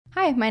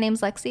Hi, my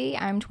name's Lexi.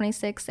 I'm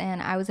 26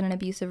 and I was in an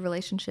abusive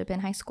relationship in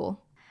high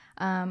school.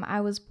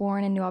 I was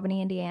born in New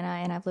Albany, Indiana,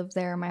 and I've lived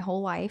there my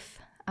whole life.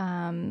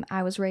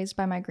 I was raised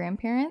by my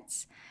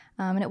grandparents,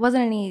 and it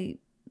wasn't any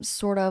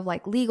sort of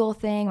like legal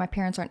thing. My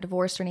parents aren't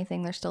divorced or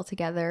anything, they're still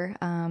together.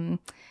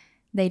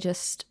 They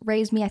just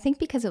raised me, I think,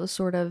 because it was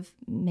sort of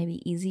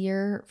maybe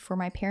easier for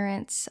my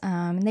parents.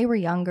 And they were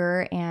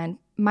younger, and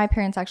my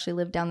parents actually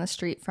lived down the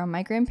street from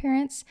my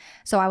grandparents.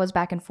 So I was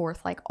back and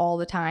forth like all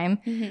the time.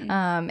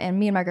 And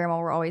me and my grandma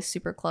were always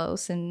super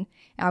close. And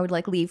I would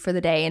like leave for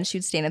the day, and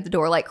she'd stand at the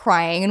door like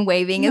crying and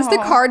waving as the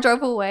Aw. car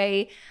drove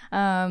away.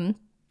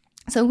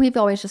 So we've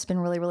always just been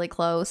really, really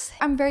close.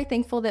 I'm very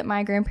thankful that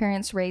my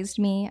grandparents raised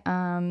me.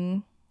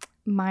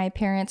 My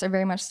parents are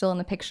very much still in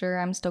the picture.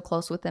 I'm still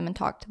close with them and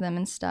talk to them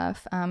and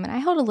stuff. And I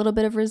held a little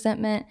bit of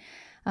resentment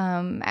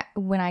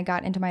when I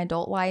got into my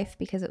adult life,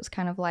 because it was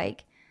kind of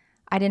like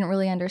I didn't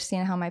really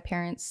understand how my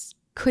parents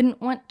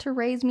couldn't want to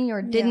raise me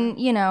or didn't,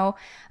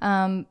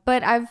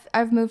 but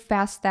I've moved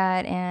past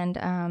that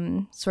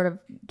and sort of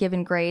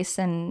given grace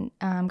and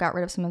got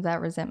rid of some of that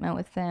resentment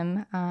with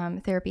them.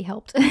 Therapy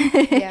helped.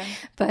 Yeah.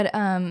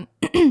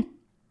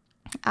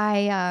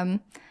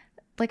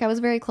 But I was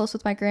very close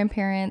with my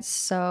grandparents,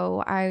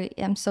 so I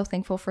am so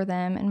thankful for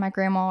them. And my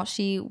grandma,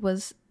 she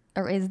was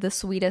or is the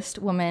sweetest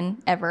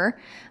woman ever.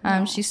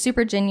 She's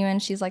super genuine.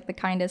 She's like the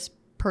kindest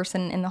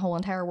person in the whole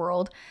entire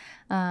world.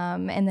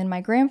 And then my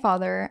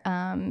grandfather,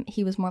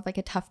 he was more of like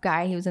a tough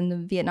guy. He was in the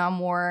Vietnam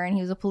War and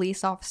he was a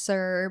police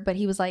officer, but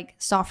he was like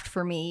soft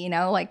for me,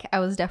 like I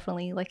was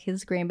definitely like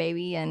his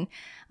grandbaby. And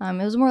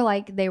it was more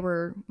like they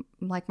were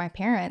like my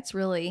parents,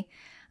 really.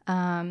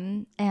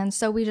 And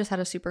so we just had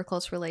a super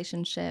close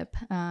relationship.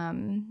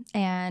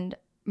 And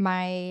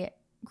my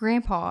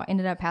grandpa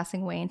ended up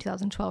passing away in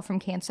 2012 from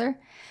cancer.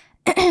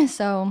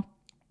 So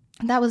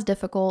that was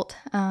difficult.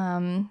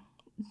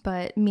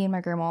 But me and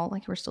my grandma,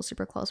 like, we're still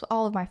super close.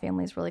 All of my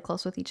family is really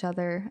close with each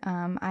other.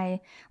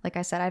 Like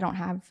I said, I don't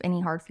have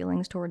any hard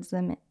feelings towards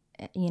them,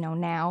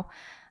 now.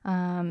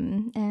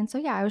 And so,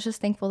 yeah, I was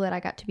just thankful that I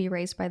got to be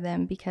raised by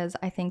them, because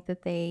I think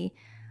that they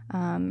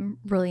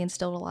really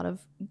instilled a lot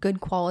of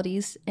good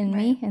qualities in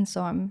me. And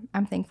so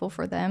I'm thankful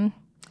for them.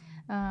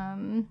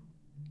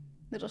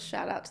 Little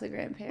shout out to the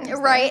grandparents.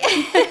 Right.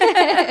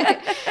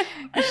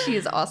 She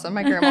is awesome.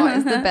 My grandma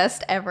is the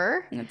best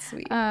ever. That's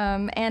sweet.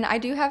 And I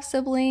do have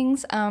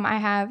siblings. I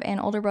have an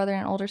older brother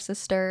and an older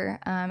sister,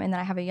 and then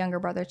I have a younger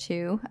brother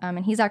too.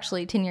 And he's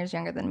actually 10 years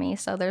younger than me,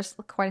 so there's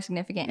quite a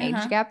significant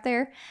age gap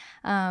there.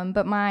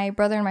 But my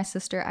brother and my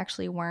sister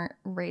actually weren't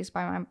raised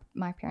by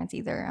my parents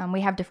either.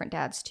 We have different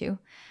dads too.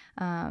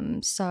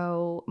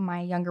 So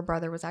my younger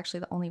brother was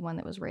actually the only one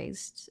that was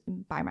raised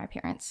by my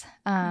parents.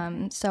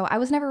 So I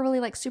was never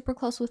really like super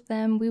close with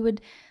them. We would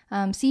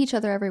see each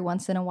other every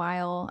once in a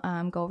while,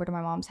 go over to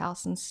my mom's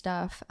house and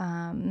stuff.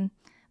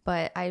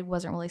 But I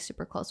wasn't really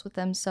super close with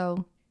them.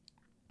 So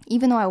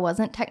even though I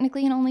wasn't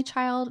technically an only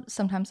child,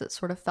 sometimes it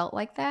sort of felt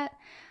like that.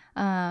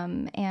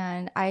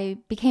 And I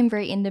became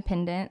very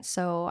independent.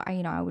 So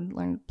I would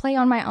learn to play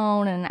on my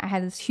own, and I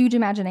had this huge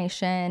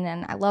imagination,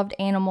 and I loved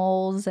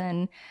animals.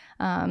 And,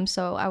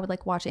 so I would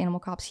like watch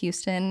Animal Cops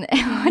Houston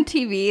on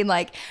TV and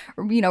like,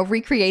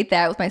 recreate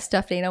that with my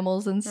stuffed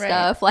animals and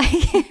stuff.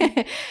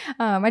 Right.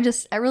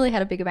 Like, I really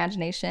had a big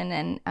imagination,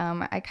 and,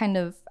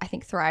 I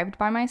think thrived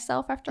by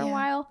myself after a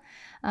while.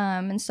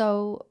 And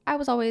so I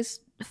was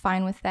always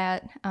fine with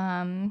that.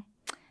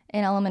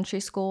 In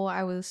elementary school,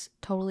 I was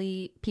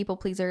totally people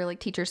pleaser,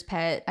 like teacher's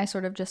pet. I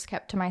sort of just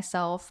kept to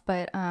myself,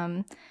 but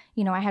I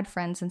had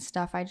friends and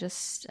stuff. I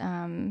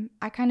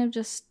kind of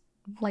just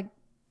like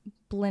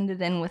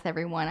blended in with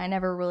everyone. I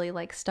never really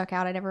like stuck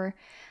out. I never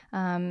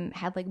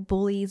had like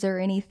bullies or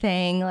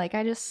anything. Like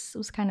I just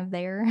was kind of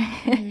there.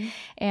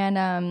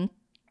 And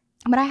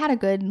but I had a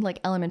good like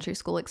elementary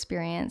school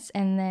experience,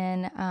 and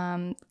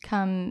then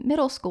come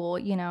middle school,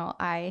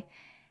 I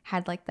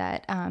had like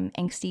that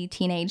angsty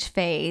teenage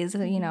phase.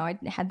 I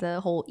had the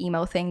whole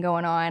emo thing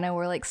going on. I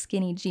wore like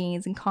skinny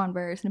jeans and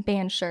Converse and a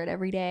band shirt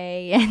every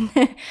day.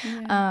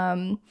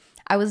 And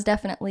I was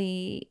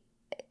definitely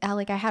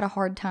I had a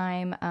hard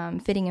time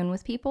fitting in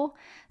with people.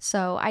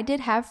 So I did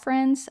have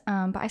friends,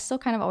 but I still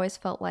kind of always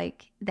felt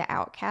like the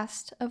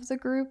outcast of the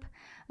group.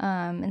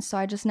 And so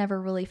I just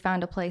never really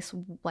found a place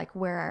like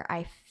where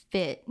I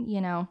fit.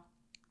 And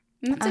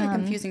that's like a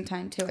confusing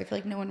time too. I feel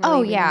like no one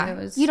really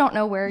knows. You don't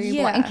know where you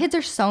belong. And kids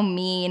are so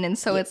mean, and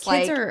so it's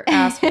kids like are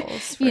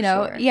assholes for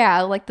sure.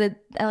 Yeah, like the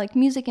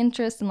music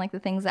interest and like the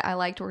things that I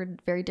liked were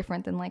very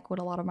different than like what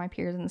a lot of my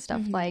peers and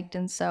stuff liked.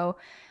 And so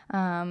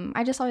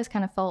I just always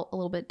kind of felt a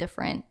little bit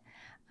different.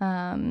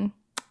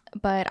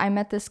 But I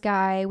met this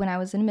guy when I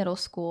was in middle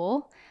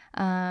school.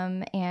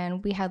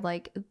 And we had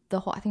like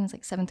I think it was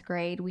like 7th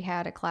grade, we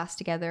had a class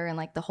together, and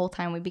like the whole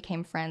time we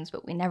became friends,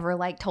 but we never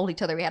like told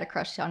each other we had a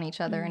crush on each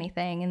other or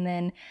anything. And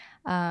then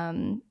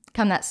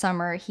come that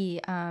summer,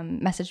 he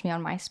messaged me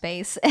on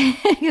MySpace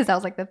because that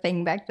was like the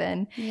thing back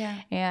then.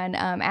 Yeah. And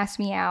asked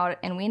me out,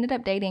 and we ended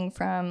up dating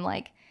from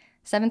like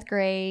 7th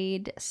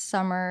grade,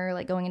 summer,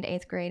 like going into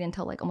 8th grade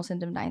until like almost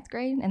into 9th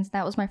grade. And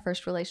that was my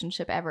first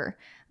relationship ever.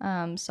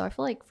 So I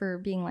feel like for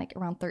being like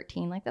around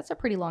 13, like that's a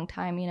pretty long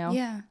time, you know?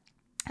 Yeah.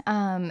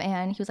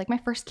 And he was like my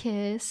first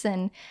kiss,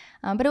 and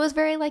but it was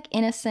very like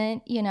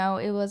innocent, you know,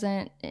 it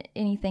wasn't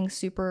anything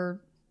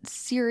super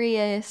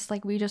serious.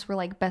 Like we just were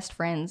like best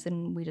friends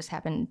and we just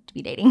happened to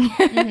be dating.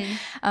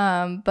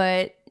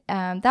 But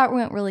that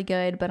went really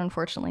good, but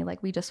unfortunately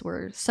like we just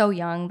were so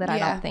young that I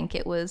don't think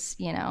it was,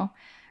 you know,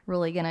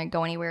 really gonna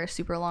go anywhere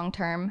super long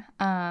term.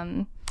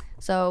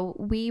 So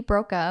we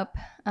broke up,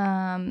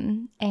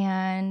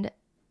 and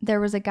there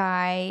was a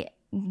guy,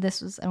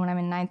 this was when I'm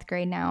in 9th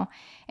grade now,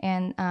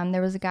 and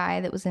there was a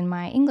guy that was in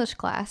my English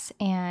class,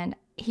 and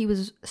he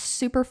was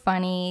super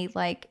funny,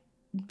 like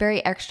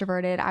very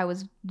extroverted. I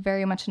was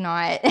very much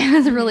not. I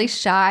was really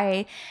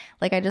shy.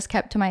 Like I just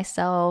kept to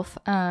myself.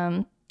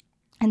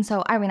 And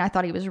so, I mean, I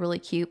thought he was really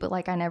cute, but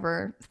like I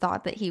never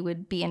thought that he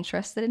would be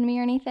interested in me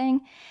or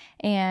anything.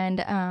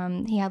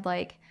 And he had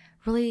like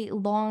really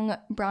long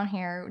brown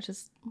hair, which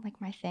is like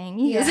my thing.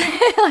 He was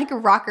like a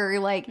rocker,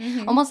 like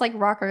almost like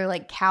rocker,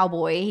 like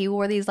cowboy. He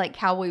wore these like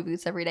cowboy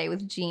boots every day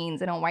with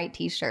jeans and a white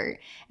t-shirt.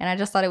 And I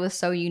just thought it was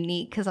so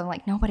unique because I'm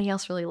like, nobody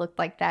else really looked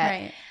like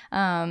that.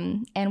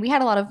 Right. And we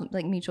had a lot of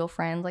like mutual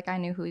friends. Like I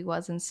knew who he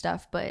was and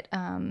stuff, but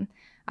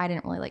I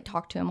didn't really like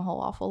talk to him a whole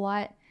awful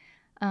lot.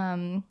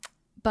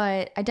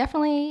 But I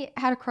definitely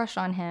had a crush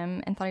on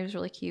him and thought he was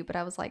really cute. But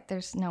I was like,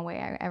 there's no way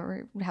I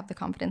ever would have the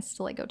confidence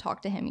to like go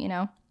talk to him, you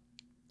know?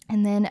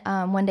 And then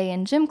one day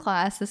in gym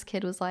class, this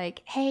kid was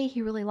like, hey,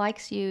 he really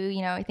likes you.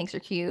 You know, he thinks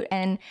you're cute.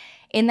 And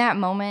in that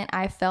moment,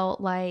 I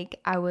felt like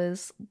I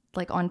was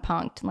like on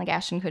Punk'd. And like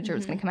Ashton Kutcher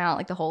was going to come out.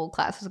 Like the whole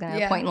class was going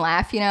to point and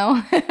laugh, you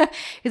know,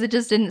 because it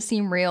just didn't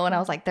seem real. And I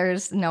was like,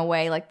 there's no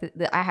way. Like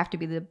I have to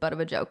be the butt of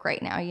a joke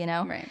right now, you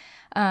know? Right.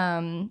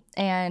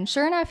 And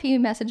sure enough, he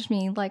messaged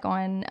me like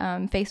on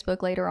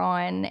Facebook later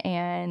on,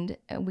 and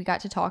we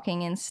got to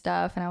talking and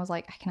stuff, and I was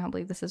like, I cannot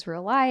believe this is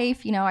real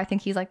life, you know. I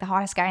think he's like the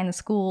hottest guy in the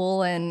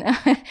school. And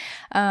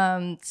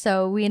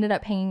so we ended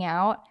up hanging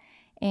out,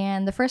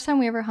 and the first time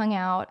we ever hung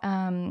out,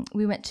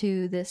 we went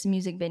to this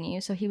music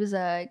venue. So he was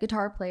a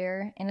guitar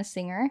player and a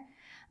singer,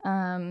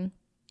 and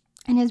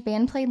his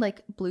band played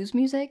like blues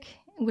music,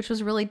 which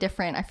was really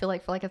different, I feel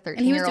like, for like a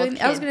 13-year-old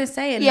kid. I was going to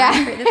say,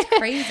 that's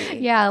crazy.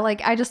 Yeah,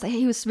 like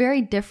he was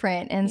very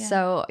different. And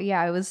so,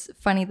 yeah, it was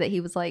funny that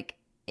he was like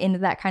into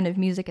that kind of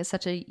music as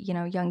such a, you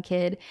know, young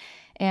kid.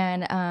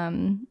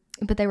 And,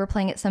 but they were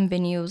playing at some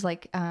venues,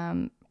 like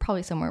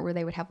probably somewhere where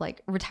they would have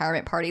like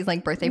retirement parties,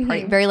 like birthday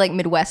party, very like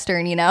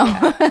Midwestern, you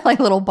know, like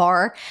little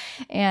bar.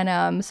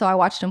 And so I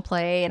watched him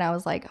play and I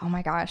was like, oh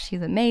my gosh,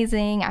 he's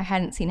amazing. I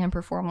hadn't seen him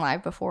perform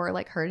live before,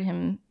 like heard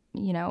him,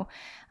 you know,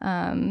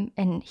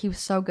 and he was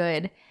so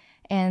good.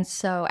 And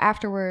so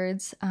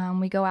afterwards,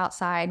 we go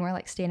outside and we're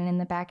like standing in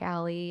the back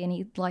alley and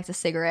he lights a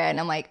cigarette and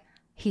I'm like,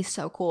 he's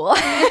so cool.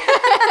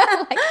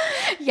 Like,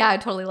 yeah, I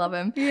totally love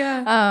him.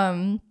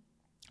 Yeah.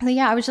 So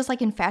yeah, I was just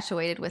like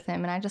infatuated with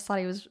him and I just thought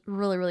he was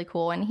really, really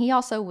cool. And he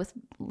also, with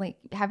like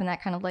having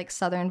that kind of like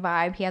Southern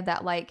vibe, he had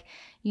that like,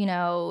 you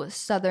know,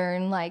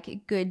 Southern,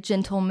 like good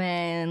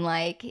gentleman,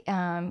 like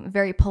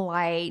very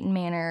polite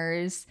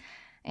manners.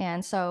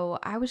 And so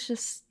I was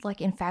just like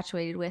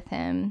infatuated with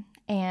him,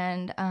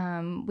 and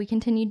we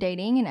continued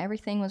dating and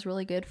everything was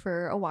really good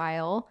for a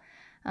while.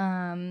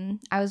 I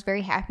was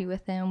very happy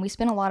with him. We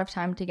spent a lot of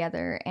time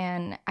together,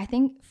 and I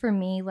think for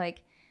me,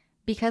 like,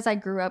 because I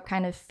grew up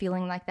kind of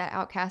feeling like that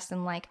outcast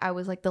and like I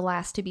was like the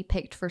last to be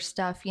picked for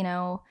stuff, you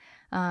know,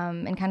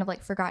 and kind of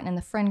like forgotten in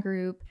the friend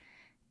group.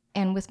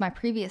 And with my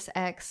previous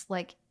ex,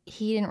 like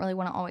he didn't really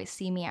want to always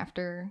see me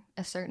after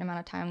a certain amount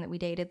of time that we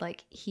dated.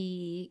 Like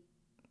he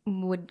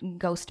would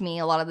ghost me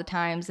a lot of the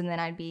times, and then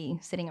I'd be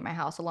sitting at my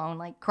house alone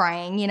like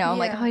crying, you know. I'm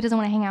like, oh, he doesn't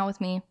want to hang out with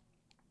me.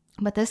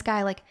 But this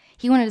guy, like,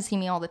 he wanted to see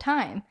me all the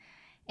time,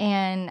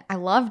 and I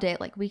loved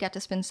it. Like, we got to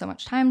spend so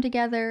much time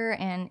together,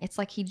 and it's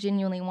like he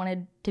genuinely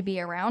wanted to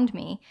be around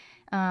me.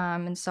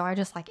 And so I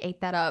just like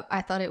ate that up.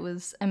 I thought it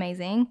was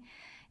amazing.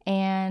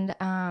 And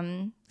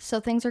so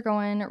things are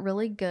going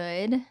really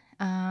good.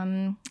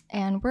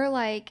 And we're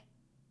like,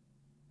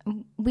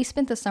 we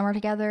spent the summer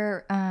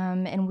together,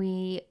 and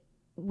we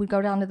would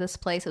go down to this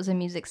place. It was a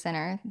music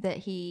center that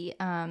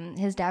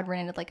his dad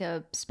rented like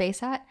a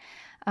space at.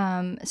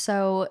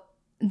 So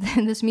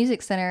this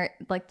music center,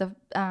 like the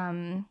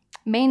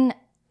main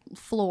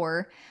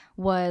floor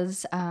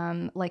was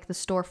like the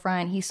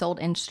storefront. He sold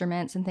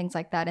instruments and things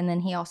like that. And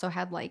then he also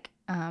had like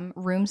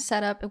rooms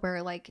set up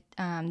where like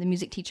the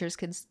music teachers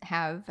could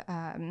have,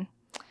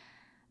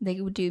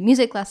 they would do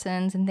music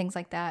lessons and things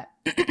like that.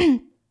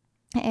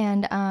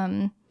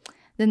 And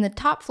then the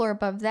top floor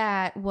above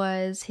that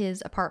was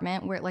his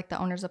apartment, where like the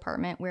owner's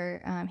apartment,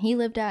 where he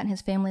lived at and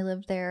his family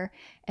lived there.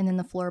 And then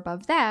the floor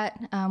above that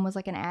was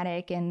like an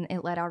attic, and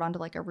it led out onto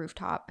like a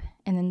rooftop.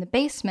 And then the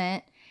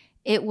basement,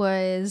 it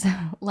was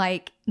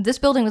like, this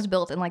building was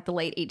built in like the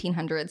late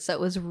 1800s, so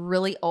it was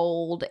really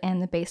old.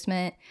 And the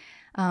basement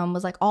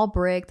was like all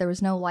brick. There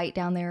was no light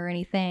down there or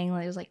anything.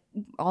 There was like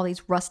all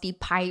these rusty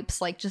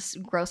pipes, like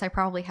just gross. I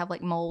probably have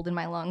like mold in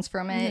my lungs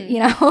from it, you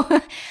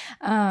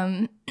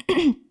know?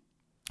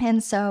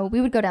 And so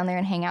we would go down there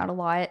and hang out a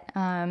lot,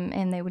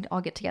 and they would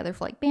all get together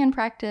for like band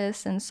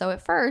practice. And so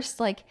at first,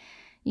 like,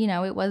 you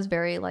know, it was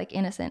very like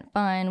innocent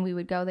fun. We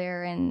would go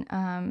there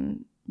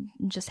and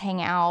just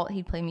hang out.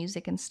 He'd play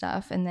music and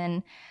stuff. And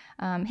then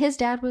his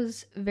dad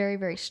was very,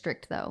 very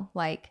strict though,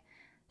 like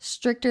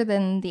stricter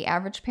than the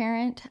average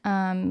parent.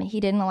 He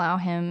didn't allow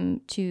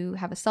him to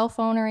have a cell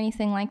phone or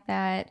anything like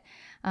that.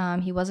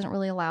 He wasn't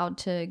really allowed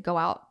to go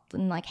out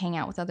and like hang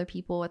out with other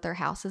people at their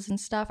houses and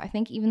stuff. I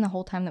think even the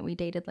whole time that we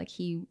dated, like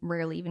he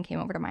rarely even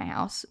came over to my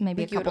house,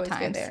 maybe like a couple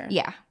times.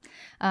 Yeah.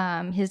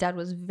 His dad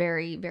was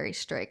very, very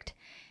strict.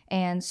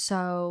 And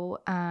so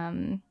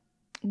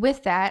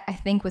with that, I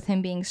think with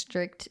him being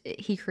strict,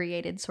 he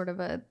created sort of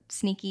a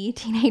sneaky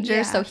teenager.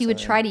 Yeah, so he would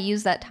try to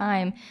use that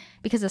time,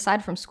 because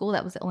aside from school,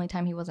 that was the only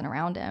time he wasn't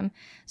around him.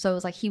 So it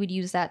was like he would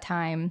use that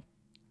time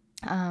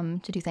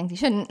to do things he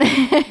shouldn't.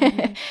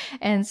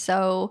 And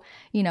so,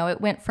 you know,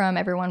 it went from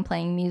everyone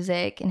playing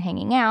music and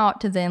hanging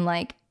out to then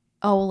like,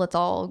 oh, let's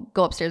all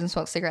go upstairs and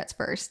smoke cigarettes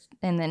first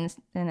and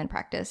then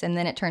practice. And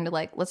then it turned to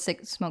like, let's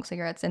smoke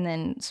cigarettes and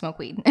then smoke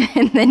weed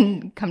and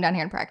then come down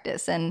here and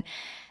practice. And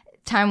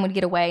time would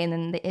get away, and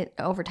then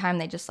over time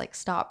they just like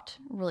stopped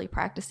really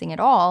practicing at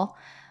all.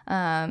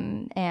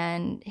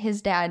 And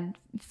his dad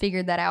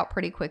figured that out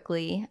pretty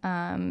quickly.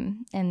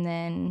 And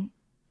then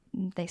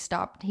he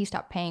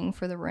stopped paying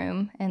for the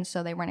room, and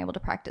so they weren't able to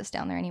practice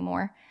down there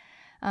anymore.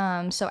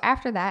 So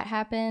after that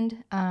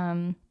happened,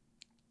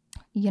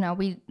 you know,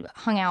 we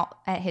hung out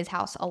at his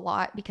house a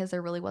lot because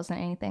there really wasn't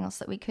anything else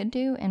that we could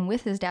do. And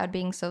with his dad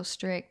being so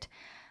strict,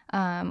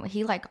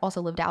 he like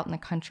also lived out in the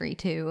country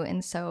too,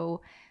 and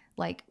so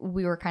like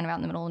we were kind of out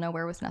in the middle of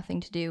nowhere with nothing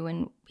to do,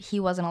 and he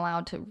wasn't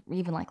allowed to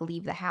even like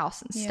leave the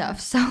house and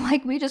stuff. So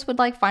like we just would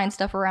like find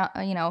stuff around,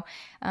 you know,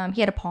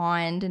 he had a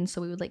pond, and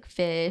so we would like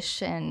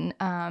fish, and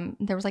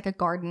there was like a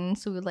garden,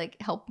 so we would like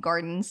help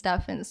garden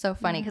stuff. And it's so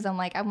funny because I'm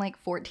like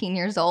 14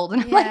 years old,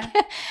 and I'm like,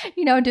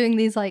 you know, doing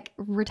these like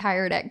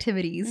retired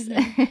activities.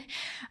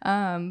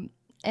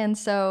 And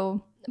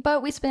so,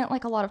 but we spent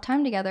like a lot of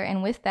time together,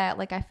 and with that,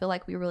 like I feel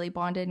like we really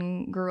bonded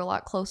and grew a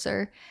lot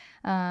closer.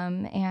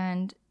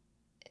 And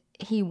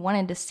he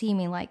wanted to see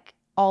me like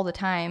all the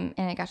time,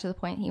 and it got to the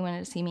point he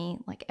wanted to see me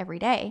like every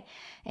day.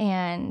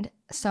 And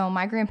so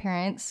my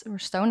grandparents were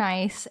so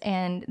nice,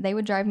 and they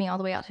would drive me all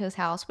the way out to his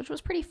house, which was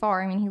pretty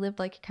far. I mean, he lived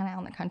like kind of out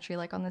in the country,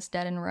 like on this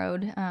dead end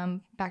road,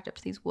 backed up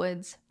to these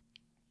woods,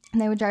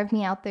 and they would drive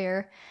me out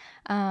there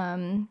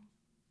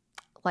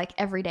like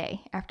every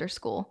day after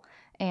school.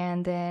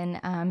 And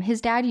then his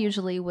dad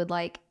usually would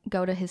like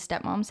go to his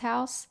stepmom's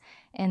house,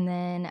 and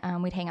then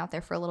we'd hang out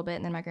there for a little bit,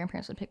 and then my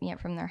grandparents would pick me up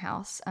from their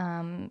house,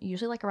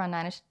 usually like around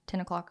 9 or 10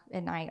 o'clock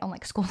at night on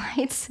like school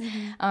nights.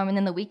 And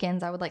then the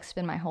weekends I would like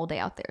spend my whole day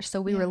out there.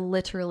 So we were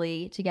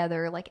literally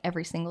together like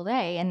every single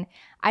day, and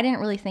I didn't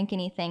really think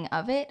anything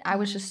of it. I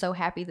was just so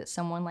happy that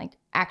someone like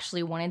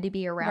actually wanted to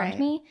be around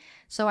me.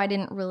 So I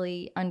didn't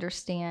really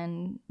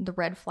understand the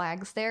red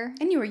flags there.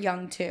 And you were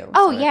young too.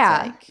 Oh, so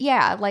yeah.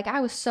 Yeah. Like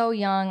I was so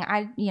young.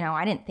 I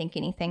didn't think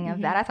anything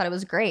of that. I thought it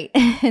was great.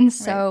 And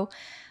so,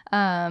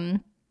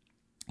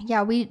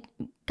 yeah, we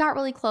got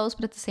really close,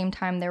 but at the same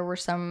time, there were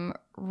some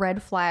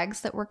red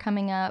flags that were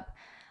coming up.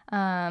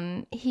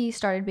 He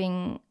started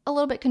being a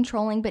little bit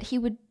controlling, but he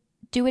would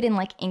do it in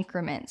like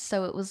increments.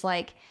 So it was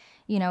like,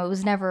 you know, it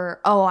was never,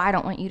 oh, I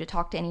don't want you to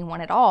talk to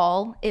anyone at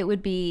all. It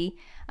would be,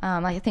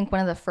 I think one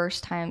of the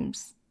first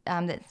times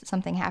that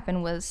something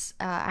happened was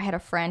I had a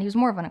friend. He was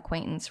more of an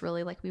acquaintance,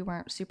 really. Like we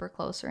weren't super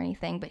close or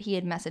anything, but he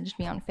had messaged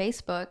me on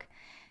Facebook,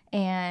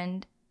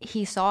 and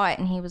he saw it,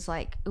 and he was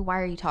like, why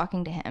are you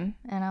talking to him?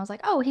 And I was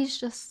like, oh, he's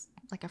just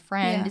like a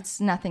friend. It's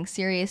nothing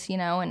serious, you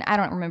know. And I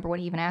don't remember what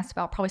he even asked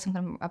about. Probably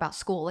something about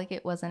school. Like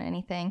it wasn't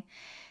anything.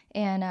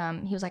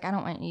 And he was like, I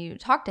don't want you to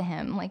talk to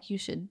him. Like you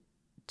should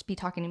be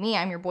talking to me.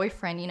 I'm your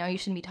boyfriend. You know, you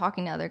shouldn't be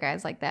talking to other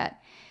guys like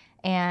that.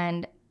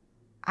 And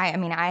I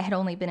mean, I had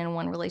only been in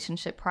one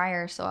relationship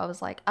prior, so I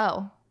was like,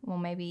 oh, well,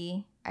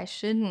 maybe I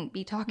shouldn't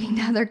be talking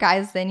to other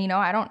guys then, you know,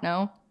 I don't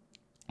know,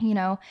 you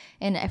know,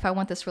 and if I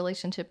want this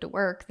relationship to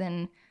work,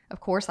 then of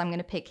course I'm going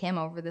to pick him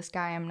over this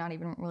guy I'm not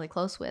even really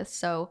close with.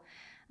 So,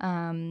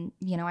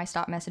 you know, I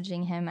stopped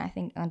messaging him. I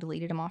think I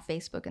deleted him off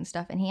Facebook and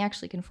stuff, and he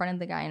actually confronted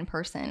the guy in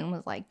person and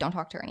was like, don't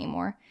talk to her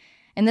anymore.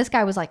 And this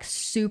guy was like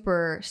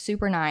super,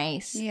 super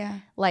nice. Yeah.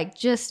 Like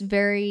just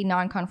very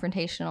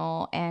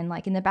non-confrontational. And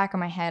like in the back of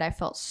my head, I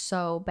felt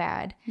so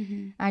bad.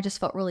 I just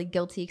felt really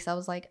guilty because I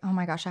was like, oh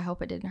my gosh, I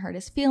hope it didn't hurt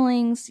his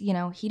feelings. You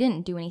know, he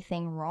didn't do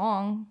anything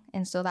wrong.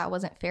 And so that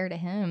wasn't fair to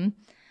him.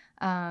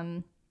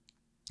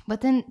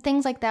 But then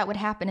things like that would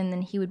happen. And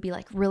then he would be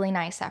like really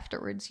nice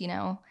afterwards, you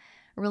know,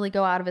 really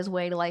go out of his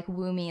way to like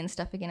woo me and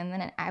stuff again. And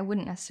then I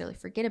wouldn't necessarily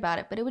forget about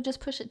it, but it would just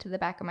push it to the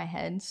back of my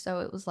head.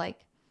 So it was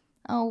like,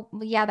 oh,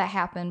 yeah, that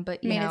happened,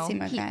 but, you know. Made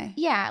it seem okay.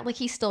 Like,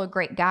 he's still a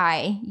great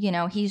guy, you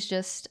know. He's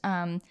just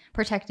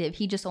protective.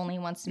 He just only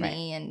wants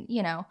me, and,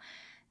 you know.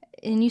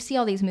 and you see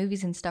all these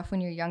movies and stuff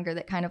when you're younger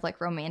that kind of like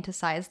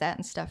romanticize that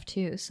and stuff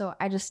too. So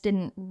I just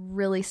didn't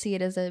really see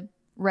it as a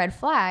red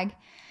flag.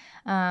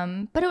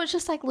 But it was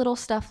just like little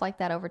stuff like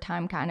that over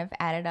time kind of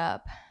added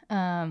up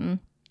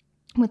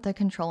with the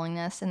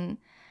controllingness. And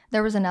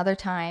there was another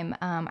time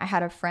I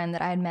had a friend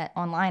that I had met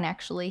online,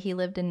 actually. He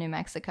lived in New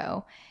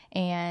Mexico,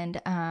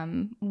 and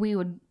we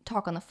would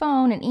talk on the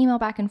phone and email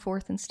back and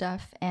forth and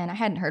stuff. And I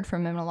hadn't heard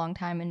from him in a long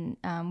time,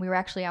 and we were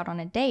actually out on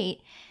a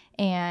date.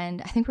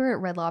 And I think we were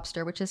at Red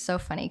Lobster, which is so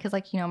funny because,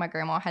 like, my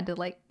grandma had to,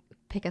 like,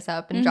 pick us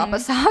up and drop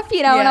us off,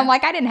 and I'm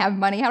like, I didn't have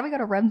money. How do we go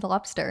to Red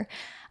Lobster?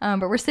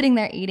 But we're sitting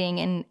there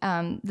eating,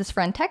 and this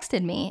friend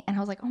texted me, and I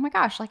was like, oh my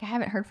gosh, like, I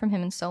haven't heard from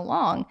him in so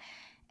long.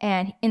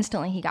 And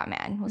instantly he got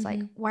mad, was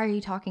like, why are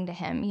you talking to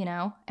him,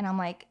 And I'm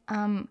like,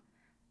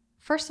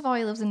 first of all,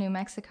 he lives in New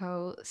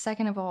Mexico.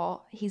 Second of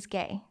all, he's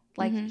gay.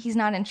 Like, he's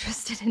not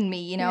interested in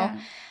me,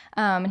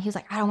 And he was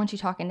like, I don't want you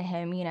talking to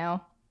him,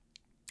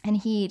 And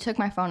he took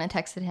my phone and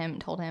texted him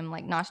and told him,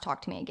 like, not to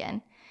talk to me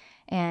again.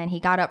 And he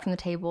got up from the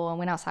table and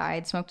went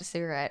outside, smoked a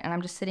cigarette. And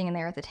I'm just sitting in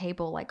there at the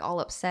table, like, all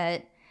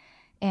upset.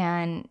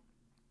 And,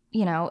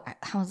 I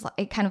was like,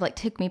 it kind of, like,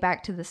 took me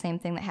back to the same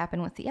thing that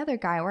happened with the other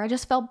guy where I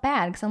just felt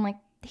bad because I'm like,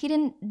 he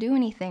didn't do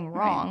anything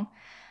wrong.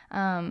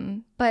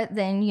 Right. But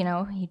then,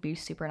 he'd be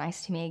super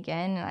nice to me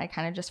again. And I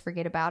kind of just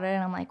forget about it.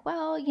 And I'm like,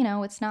 well,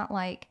 it's not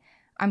like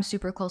I'm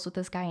super close with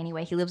this guy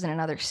anyway. He lives in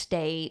another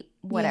state,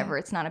 whatever.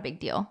 It's not a big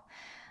deal.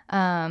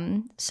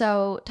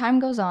 So time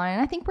goes on, and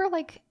I think we're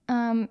like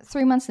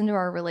 3 months into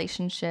our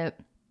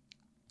relationship.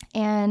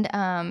 And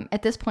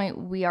at this point,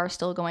 we are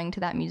still going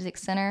to that music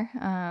center.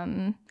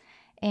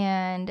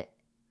 And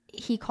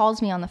he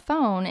calls me on the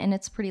phone, and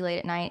it's pretty late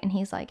at night, and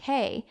he's like,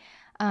 hey,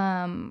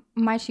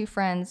 my two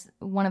friends,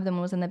 one of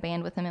them was in the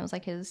band with him. It was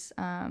like his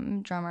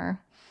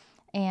drummer.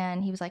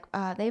 And he was like,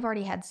 they've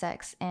already had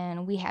sex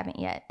and we haven't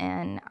yet.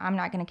 And I'm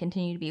not going to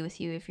continue to be with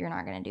you if you're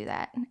not going to do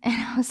that. And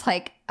I was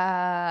like,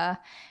 and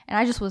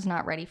I just was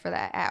not ready for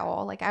that at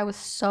all. Like, I was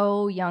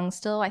so young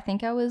still. I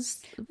think I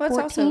was 14. It's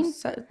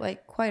also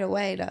like quite a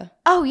way to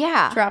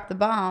drop the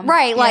bomb.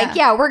 Right. Like,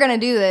 we're going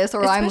to do this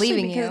or I'm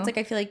leaving because you. It's like,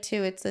 I feel like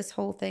too, it's this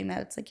whole thing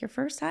that it's like your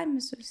first time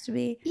is supposed to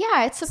be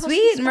it's supposed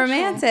sweet to be and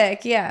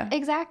romantic. Yeah.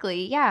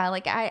 Exactly. Yeah.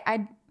 Like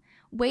I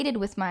waited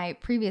with my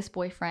previous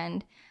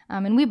boyfriend.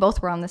 And we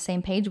both were on the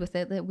same page with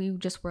it, that we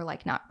just were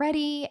like not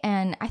ready.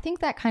 And I think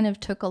that kind of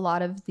took a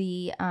lot of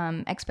the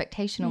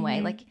expectation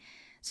away. Like,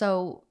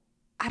 so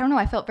I don't know.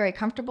 I felt very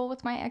comfortable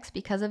with my ex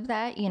because of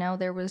that.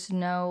 There was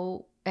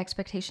no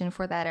expectation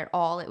for that at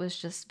all. It was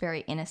just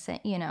very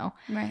innocent,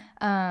 Right.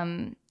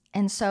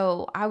 And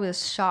so I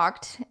was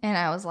shocked, and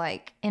I was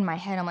like, in my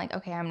head, I'm like,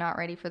 okay, I'm not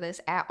ready for this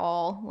at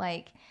all.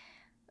 Like,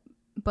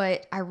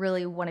 but I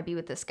really want to be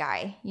with this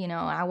guy,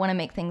 I want to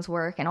make things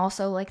work. And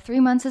also, like,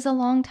 3 months is a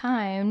long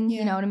time,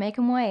 to make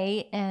him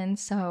wait. And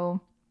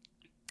so.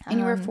 And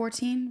you were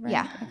 14, right?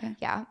 Yeah. Okay.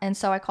 Yeah. And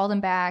so I called him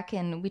back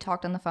and we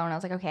talked on the phone. I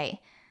was like, okay,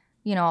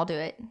 I'll do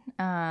it.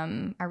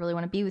 I really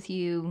want to be with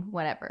you,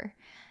 whatever.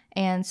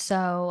 And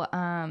so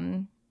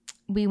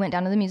we went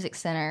down to the music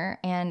center,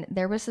 and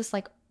there was this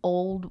like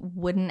old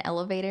wooden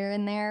elevator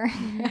in there.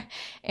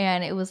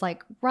 And it was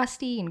like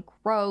rusty and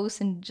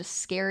gross and just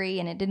scary,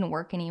 and it didn't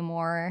work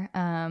anymore.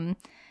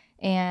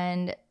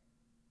 And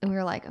we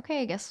were like,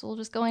 okay, I guess we'll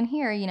just go in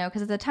here,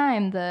 because at the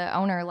time the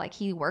owner, like,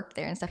 he worked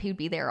there and stuff. He would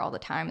be there all the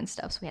time and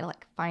stuff. So we had to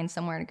like find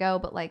somewhere to go.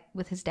 But like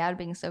with his dad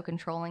being so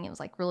controlling, it was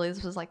like, really,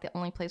 this was like the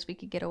only place we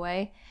could get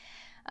away.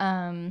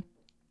 So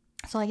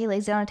like he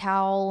lays down a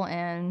towel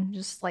and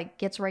just like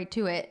gets right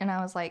to it. And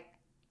I was like,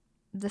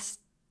 this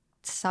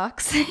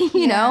sucks,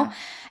 know?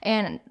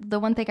 And the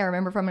one thing I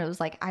remember from it was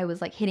like, I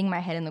was like hitting my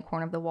head in the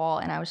corner of the wall,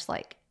 and I was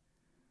like,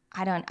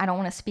 I don't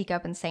want to speak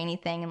up and say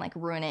anything and like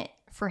ruin it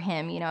for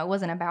him. It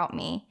wasn't about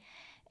me.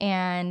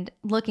 And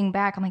looking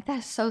back, I'm like,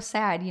 that's so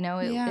sad,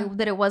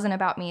 that it wasn't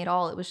about me at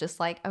all. It was just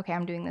like, okay,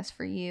 I'm doing this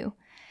for you.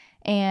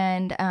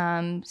 And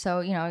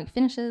so, he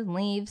finishes and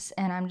leaves,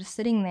 and I'm just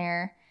sitting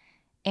there,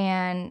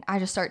 and I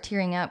just start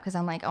tearing up because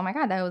I'm like, oh my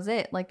God, that was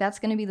it. Like, that's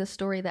going to be the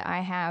story that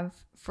I have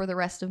for the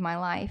rest of my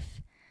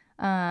life.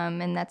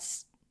 And that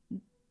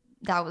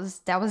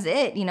was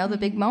it, the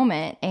big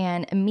moment.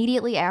 And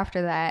immediately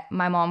after that,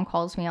 my mom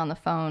calls me on the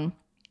phone.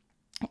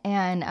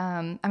 And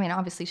I mean,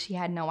 obviously she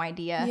had no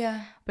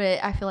idea,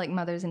 but I feel like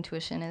mother's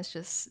intuition is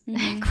just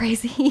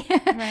crazy.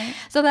 Right.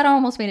 So that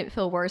almost made it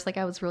feel worse. Like,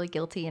 I was really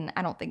guilty, and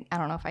I don't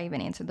know if I even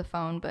answered the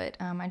phone, but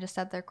I just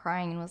sat there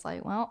crying and was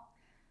like, well,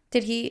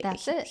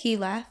 that's it. He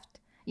left?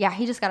 Yeah,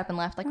 he just got up and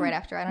left, like, right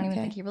after. I don't even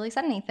think he really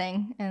said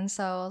anything. And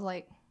so I was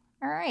like,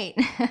 all right.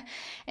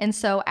 And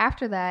so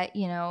after that,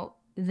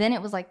 then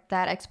it was like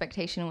that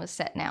expectation was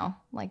set now.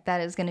 Like,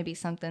 that is going to be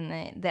something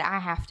that I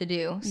have to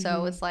do.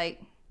 So it's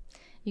like,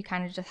 you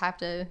kind of just have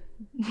to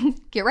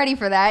get ready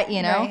for that,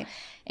 Right.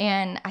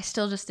 And I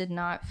still just did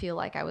not feel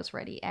like I was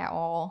ready at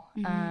all.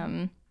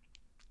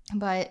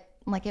 But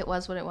like, it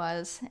was what it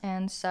was.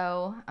 And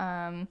so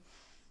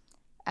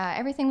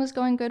everything was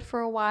going good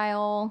for a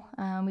while.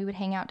 We would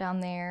hang out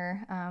down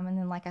there. And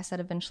then, like I said,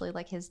 eventually,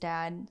 like, his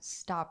dad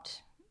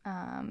stopped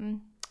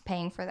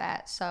paying for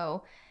that.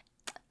 So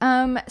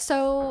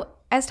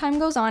as time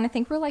goes on, I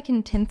think we're like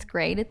in 10th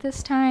grade at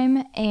this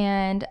time.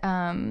 And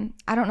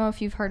I don't know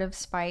if you've heard of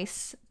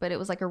Spice, but it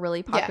was like a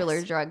really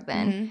popular drug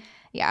then. Mm-hmm.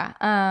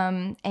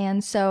 Yeah.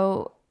 And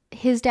so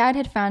his dad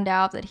had found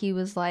out that he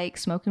was like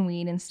smoking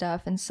weed and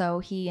stuff. And so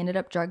he ended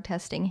up drug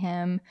testing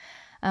him.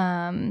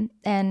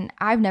 And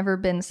I've never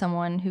been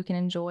someone who can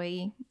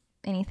enjoy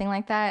anything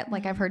like that.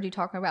 Like I've heard you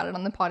talk about it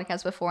on the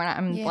podcast before, and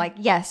I'm like,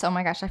 yes, oh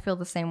my gosh, I feel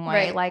the same way.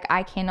 Right. Like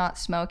I cannot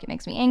smoke. It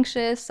makes me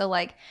anxious. So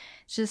like,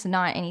 it's just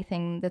not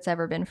anything that's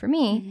ever been for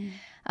me.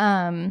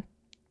 Mm-hmm.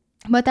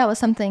 But that was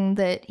something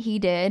that he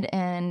did,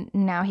 and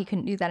now he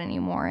couldn't do that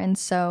anymore. And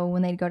so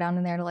when they'd go down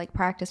in there to like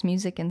practice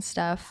music and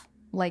stuff,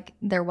 like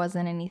there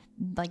wasn't any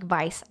like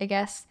vice, I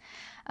guess.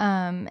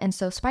 And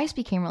so Spice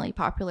became really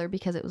popular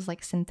because it was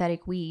like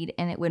synthetic weed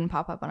and it wouldn't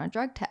pop up on a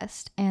drug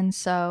test. And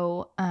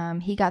so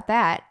he got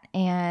that.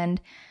 And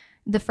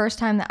the first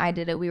time that I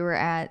did it, we were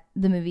at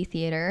the movie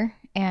theater.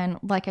 And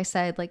like I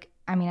said, like,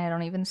 I mean, I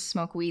don't even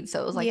smoke weed.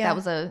 So it was like, that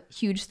was a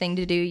huge thing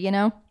to do, you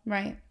know?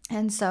 Right.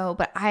 And so,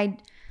 but I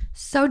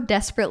so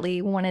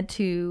desperately wanted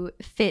to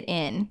fit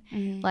in.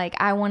 Mm-hmm. Like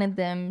I wanted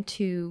them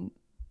to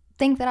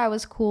think that I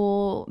was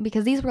cool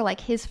because these were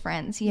like his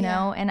friends, you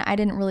know? And I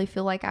didn't really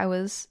feel like I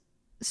was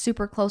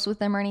super close with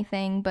them or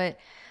anything, but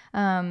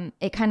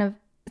it kind of,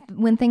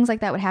 when things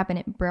like that would happen,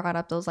 it brought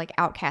up those like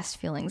outcast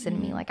feelings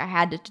in me. Like I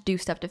had to do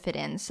stuff to fit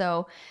in.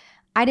 So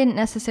I didn't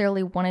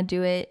necessarily want to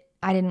do it.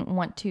 I didn't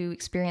want to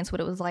experience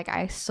what it was like.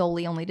 I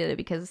solely only did it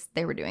because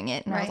they were doing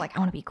it. And I was like, I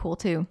want to be cool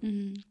too.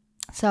 Mm-hmm.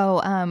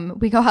 So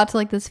we go out to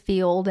like this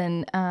field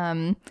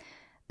and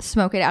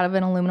smoke it out of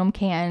an aluminum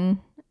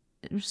can.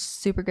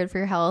 Super good for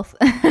your health.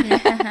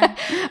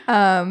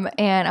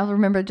 And I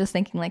remember just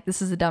thinking like,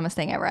 this is the dumbest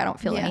thing ever. I don't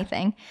feel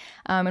anything.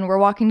 And we're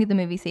walking to the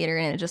movie theater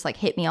and it just like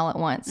hit me all at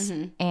once.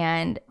 Mm-hmm.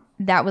 And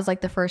that was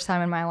like the first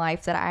time in my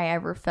life that I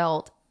ever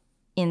felt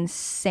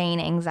insane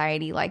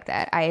anxiety like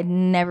that. I had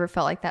never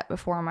felt like that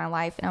before in my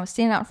life. And I was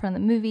standing out in front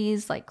of the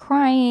movies like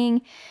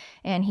crying,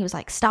 and he was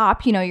like,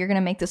 stop, you know, you're going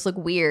to make this look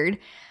weird.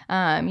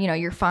 You know,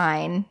 you're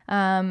fine.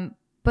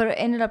 But it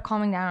ended up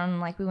calming down, and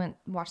like we went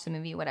watch the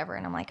movie, whatever.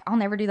 And I'm like, I'll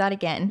never do that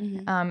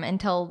again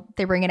until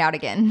they bring it out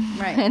again.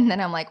 Right. And then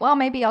I'm like, well,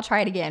 maybe I'll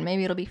try it again.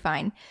 Maybe it'll be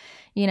fine.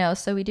 You know,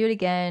 so we do it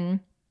again.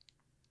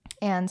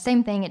 And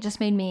same thing. It just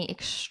made me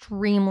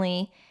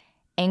extremely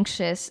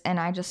anxious. And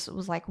I just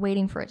was like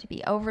waiting for it to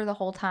be over the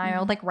whole time. I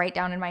would like write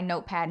down in my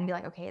notepad and be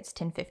like, okay, it's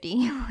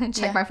 10:50. And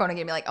check my phone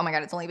again and be like, oh my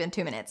God, it's only been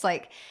 2 minutes.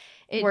 Like,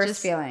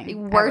 worst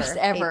feeling. Worst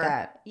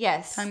ever.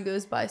 Yes. Time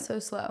goes by so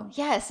slow.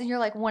 Yes. And you're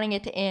like wanting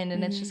it to end,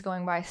 and it's just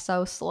going by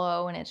so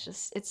slow, and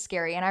it's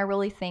scary. And I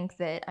really think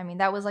that, I mean,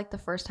 that was like the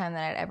first time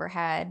that I'd ever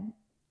had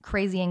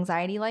crazy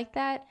anxiety like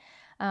that.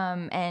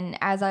 And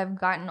as I've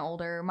gotten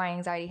older, my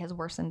anxiety has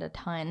worsened a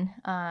ton.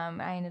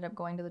 I ended up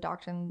going to the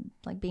doctor and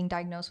like being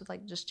diagnosed with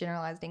like just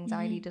generalized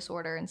anxiety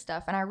disorder and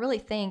stuff. And I really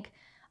think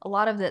a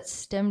lot of that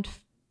stemmed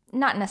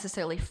not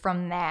necessarily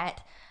from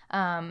that,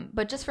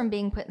 but just from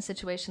being put in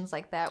situations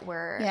like that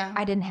where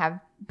I didn't have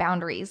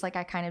boundaries. Like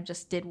I kind of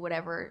just did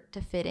whatever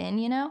to fit in,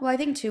 you know? Well, I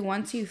think too,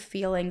 once you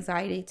feel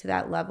anxiety to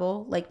that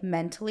level, like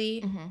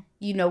mentally,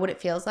 you know what it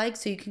feels like.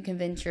 So you can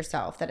convince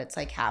yourself that it's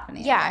like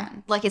happening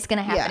again. Like it's going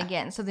to happen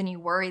again. So then you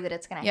worry that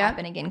it's going to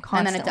happen again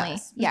constantly. And then it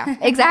does. Yeah,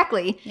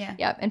 exactly.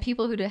 Yep. And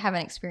people who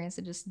haven't experienced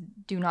it just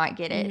do not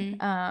get it.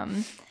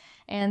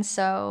 And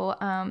so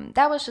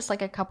that was just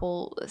like a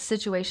couple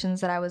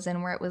situations that I was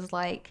in where it was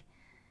like,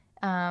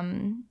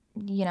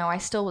 you know, I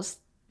still was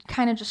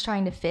kind of just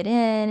trying to fit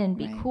in and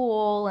be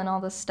cool and all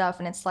this stuff.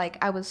 And it's like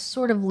I was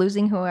sort of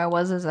losing who I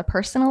was as a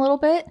person a little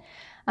bit.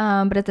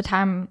 But at the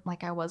time,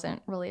 like I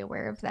wasn't really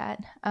aware of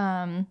that.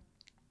 I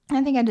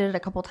think I did it a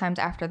couple times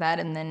after that,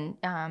 and then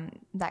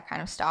that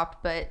kind of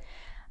stopped. But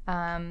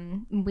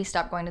we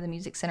stopped going to the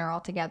music center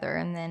altogether.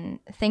 And then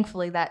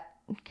thankfully that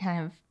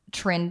kind of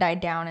trend died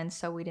down. And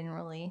so I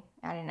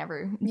didn't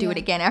ever do it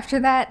again after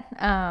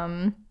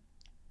that.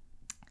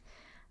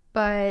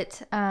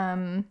 But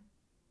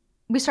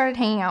we started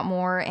hanging out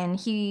more, and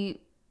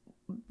he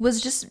was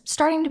just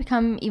starting to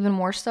become even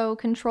more so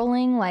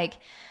controlling, like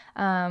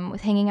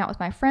with hanging out with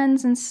my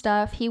friends and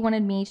stuff. He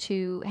wanted me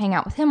to hang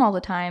out with him all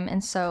the time,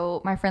 and so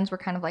my friends were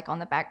kind of like on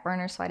the back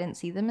burner, so I didn't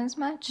see them as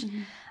much.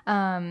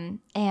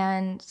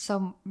 And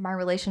so my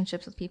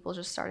relationships with people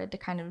just started to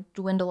kind of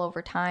dwindle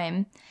over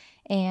time.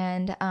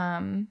 And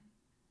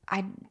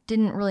I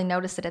didn't really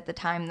notice it at the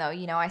time, though.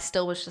 You know, I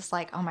still was just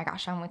like, oh my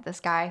gosh, I'm with this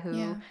guy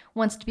who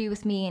wants to be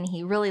with me, and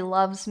he really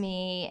loves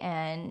me,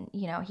 and,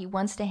 you know, he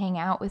wants to hang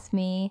out with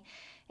me.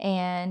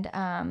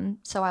 And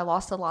so I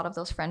lost a lot of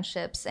those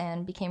friendships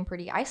and became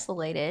pretty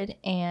isolated.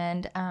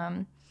 And,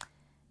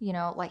 you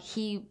know, like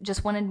he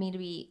just wanted me to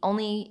be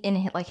only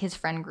in like his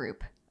friend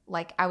group.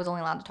 Like I was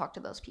only allowed to talk to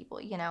those people,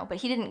 you know, but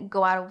he didn't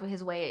go out of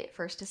his way at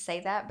first to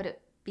say that, but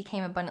it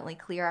became abundantly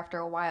clear after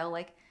a while,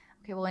 like,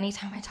 okay, well,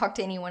 anytime I talk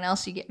to anyone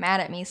else, you get mad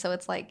at me. So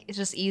it's like, it's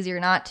just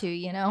easier not to,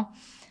 you know?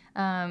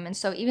 And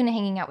so even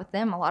hanging out with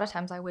them, a lot of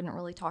times I wouldn't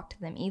really talk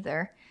to them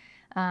either.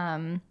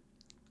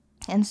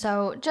 And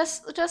so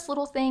just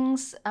little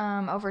things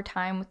over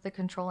time with the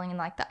controlling and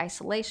like the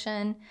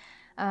isolation.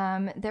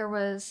 There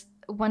was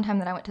one time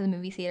that I went to the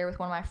movie theater with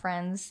one of my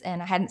friends,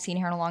 and I hadn't seen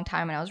her in a long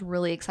time, and I was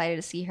really excited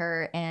to see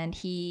her, and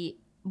he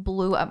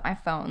blew up my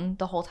phone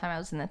the whole time I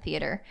was in the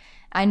theater.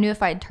 I knew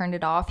if I had turned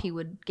it off, he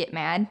would get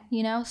mad,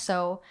 you know?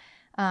 So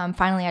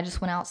finally, I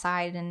just went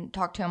outside and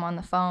talked to him on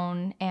the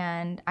phone,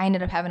 and I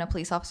ended up having a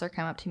police officer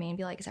come up to me and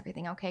be like, "Is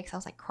everything okay?" Because I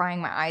was like crying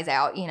my eyes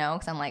out, you know,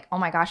 because I'm like, "Oh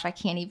my gosh, I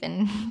can't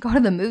even go to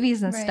the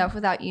movies and stuff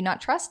without you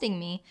not trusting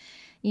me,"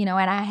 you know.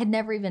 And I had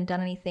never even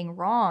done anything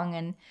wrong.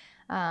 And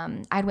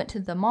I went to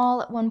the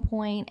mall at one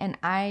point, and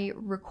I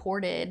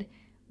recorded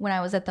when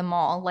I was at the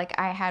mall. Like,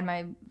 I had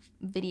my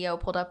video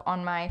pulled up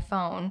on my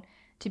phone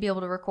to be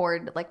able to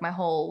record like my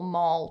whole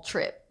mall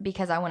trip,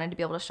 because I wanted to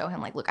be able to show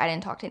him like, look, I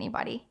didn't talk to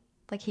anybody.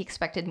 Like, he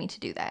expected me to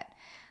do that.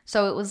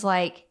 So it was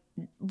like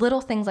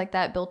little things like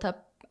that built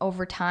up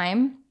over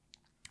time,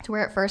 to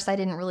where at first I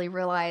didn't really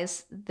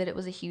realize that it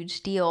was a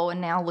huge deal.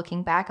 And now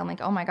looking back, I'm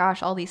like, oh my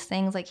gosh, all these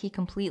things, like he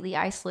completely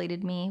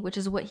isolated me, which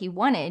is what he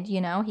wanted,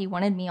 you know, he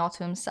wanted me all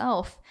to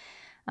himself.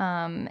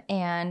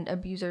 And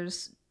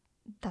abusers,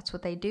 that's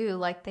what they do.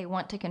 Like, they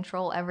want to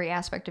control every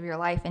aspect of your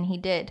life. And he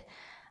did.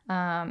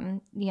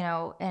 You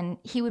know, and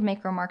he would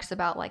make remarks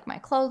about like my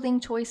clothing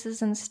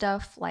choices and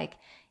stuff, like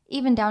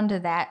even down to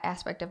that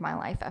aspect of my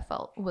life I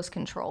felt was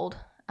controlled.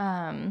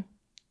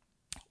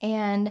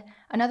 And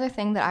another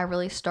thing that I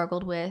really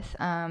struggled with,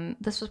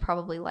 this was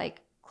probably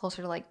like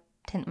closer to like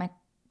my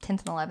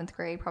 10th and 11th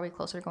grade, probably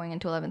closer to going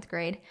into 11th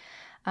grade,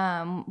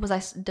 was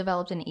I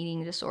developed an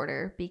eating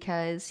disorder,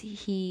 because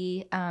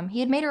he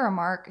had made a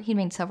remark, he'd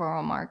made several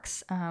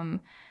remarks,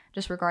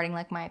 just regarding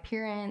like my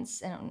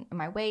appearance and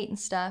my weight and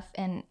stuff.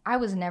 And I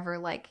was never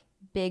like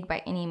big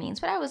by any means,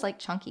 but I was like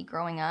chunky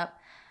growing up.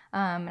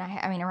 And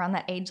I mean, around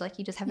that age, like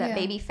you just have that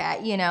baby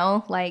fat, you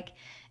know, like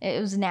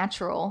it was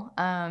natural.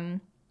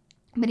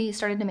 But he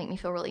started to make me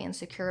feel really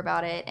insecure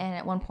about it. And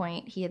at one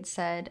point he had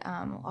said,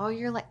 oh,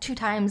 you're like 2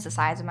 times the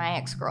size of my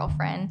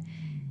ex-girlfriend.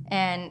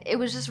 And it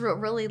was just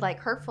really like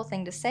hurtful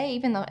thing to say,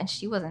 even though, and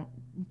she wasn't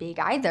big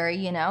either,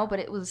 you know, but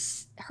it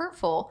was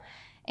hurtful.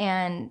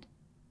 And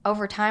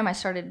over time I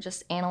started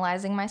just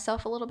analyzing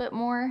myself a little bit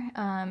more.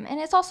 And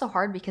it's also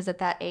hard because at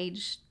that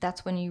age,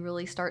 that's when you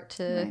really start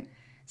to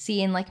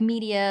see in like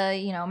media,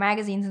 you know,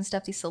 magazines and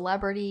stuff, these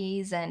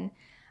celebrities and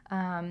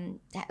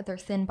their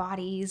thin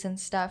bodies and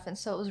stuff. And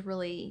so it was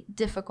really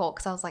difficult,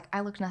 because I was like,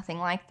 I look nothing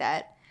like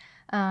that.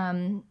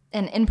 And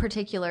in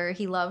particular,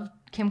 he loved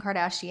Kim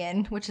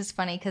Kardashian, which is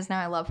funny because now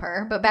I love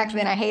her. But back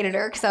then I hated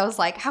her because I was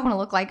like, I want to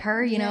look like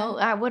her, you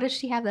know? What does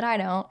she have that I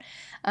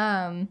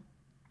don't?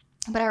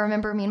 But I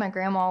remember me and my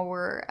grandma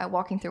were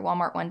walking through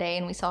Walmart one day,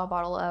 and I saw a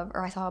bottle of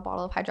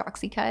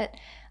Hydroxycut,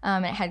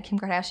 and it had Kim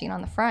Kardashian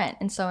on the front.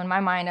 And so in my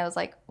mind, I was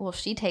like, well, if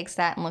she takes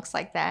that and looks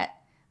like that,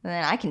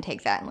 then I can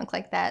take that and look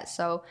like that.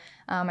 So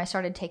I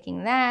started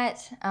taking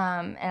that,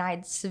 and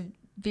I'd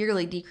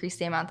severely decreased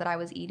the amount that I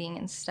was eating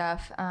and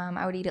stuff.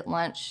 I would eat at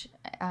lunch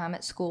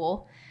at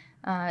school.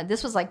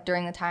 This was like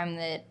during the time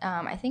that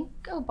I think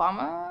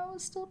Obama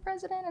was still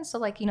president, and so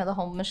like, you know, the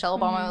whole Michelle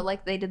Obama,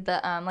 like they did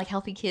the like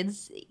healthy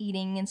kids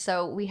eating, and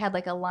so we had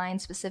like a line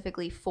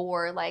specifically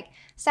for like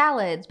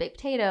salads, baked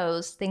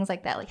potatoes, things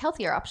like that, like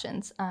healthier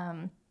options.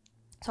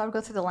 So I would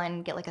go through the line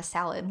and get like a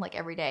salad like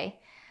every day.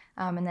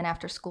 And then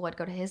after school, I'd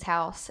go to his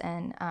house,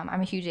 and I'm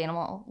a huge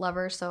animal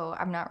lover, so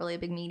I'm not really a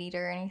big meat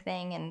eater or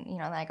anything. And, you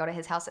know, then I go to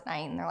his house at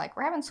night, and they're like,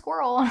 we're having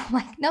squirrel. And I'm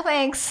like, no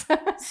thanks.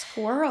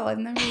 Squirrel? I've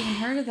never even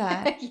heard of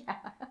that. Yeah.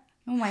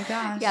 Oh, my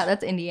gosh. Yeah,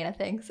 that's Indiana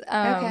things.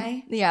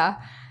 Okay.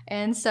 Yeah.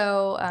 And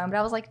so, but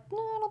I was like, no,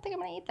 I don't think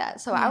I'm going to eat that.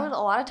 So I would a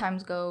lot of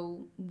times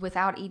go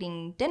without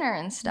eating dinner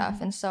and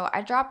stuff. And so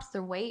I dropped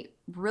the weight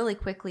really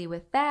quickly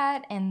with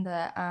that, and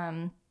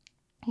the,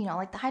 you know,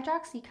 like the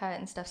Hydroxycut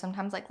and stuff,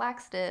 sometimes like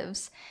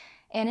laxatives.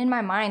 And in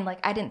my mind, like,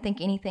 I didn't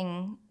think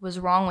anything was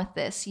wrong with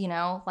this, you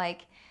know,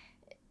 like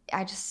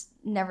I just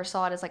never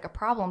saw it as like a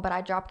problem, but I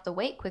dropped the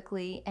weight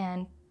quickly,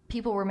 and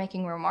people were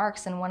making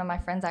remarks. And one of my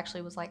friends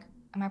actually was like,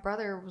 my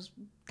brother was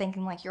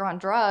thinking like you're on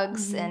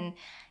drugs. And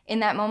in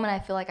that moment, I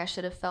feel like I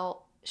should have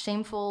felt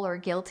shameful or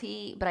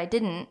guilty, but I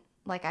didn't.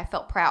 Like, I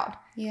felt proud.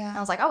 Yeah. And I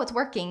was like, oh, it's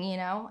working, you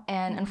know?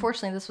 And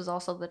unfortunately, this was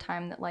also the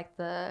time that like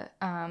the,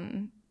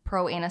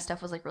 pro Anna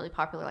stuff was like really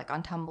popular, like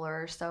on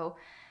Tumblr. So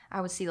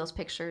I would see those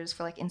pictures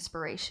for like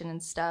inspiration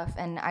and stuff.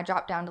 And I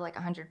dropped down to like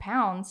 100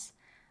 pounds.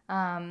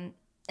 And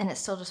it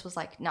still just was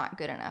like not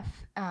good enough.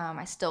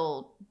 I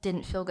still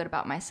didn't feel good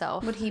about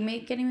myself. Would he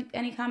make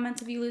any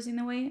comments of you losing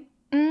the weight?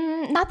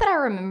 Not that I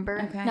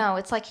remember. Okay. No,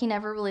 it's like he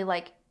never really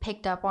like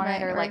picked up on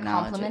it or like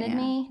complimented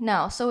me.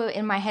 No. So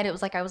in my head, it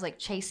was like I was like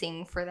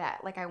chasing for that.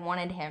 Like I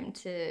wanted him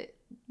to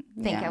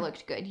think I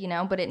looked good, you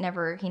know, but he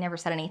never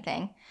said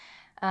anything.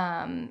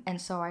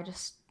 And so I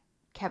just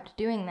kept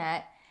doing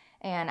that.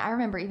 And I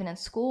remember even in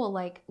school,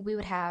 like we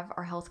would have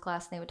our health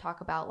class and they would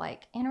talk about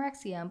like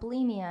anorexia and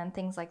bulimia and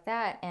things like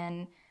that.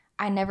 And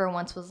I never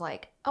once was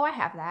like, oh, I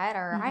have that,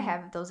 or I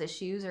have those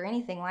issues or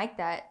anything like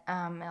that.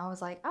 And I was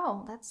like,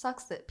 oh, that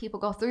sucks that people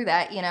go through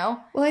that, you know?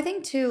 Well, I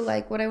think too,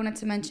 like what I wanted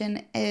to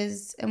mention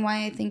is, and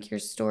why I think your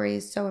story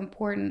is so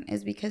important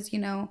is because, you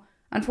know,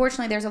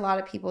 unfortunately there's a lot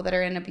of people that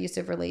are in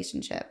abusive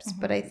relationships,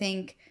 but I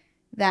think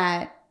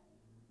that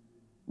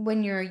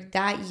when you're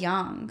that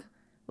young,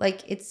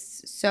 like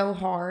it's so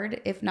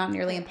hard, if not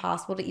nearly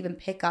impossible, to even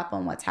pick up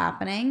on what's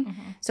happening.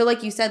 So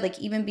like you said, like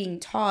even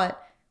being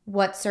taught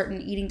what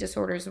certain eating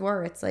disorders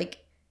were, it's like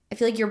I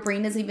feel like your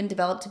brain doesn't even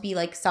develop to be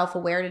like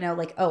self-aware to know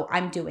like, oh,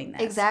 I'm doing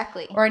this.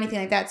 Exactly. Or anything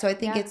like that. So I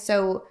think it's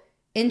so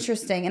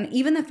interesting. And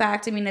even the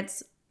fact, I mean,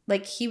 it's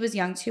like he was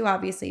young too,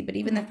 obviously, but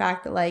even the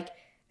fact that like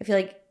I feel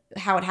like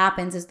how it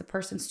happens is the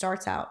person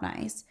starts out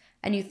nice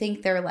and you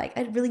think they're like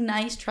a really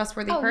nice,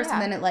 trustworthy person.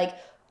 Then it like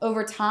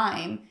over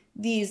time,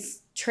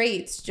 these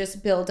traits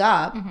just build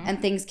up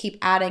and things keep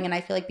adding. And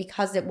I feel like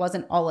because it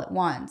wasn't all at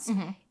once,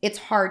 it's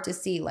hard to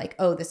see like,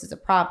 oh, this is a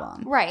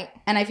problem. Right.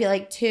 And I feel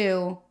like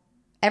too,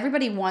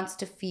 everybody wants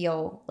to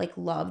feel like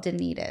loved and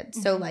needed.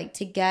 So like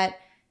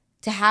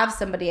to have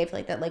somebody, I feel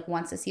like that like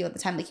wants to see you at the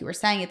time, like you were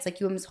saying, it's like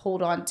you almost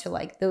hold on to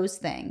like those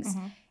things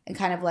and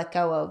kind of let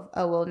go of,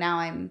 oh, well, now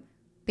I'm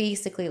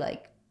basically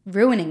like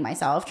ruining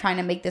myself trying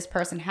to make this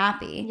person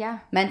happy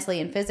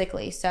mentally and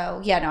physically.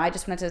 So yeah, no, I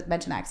just wanted to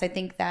mention that because I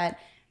think that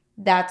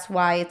that's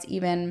why it's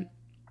even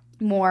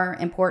more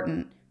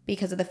important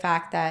because of the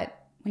fact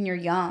that when you're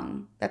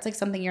young, that's like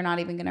something you're not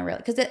even going to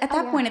realize. Because at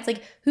that point, it's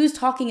like, who's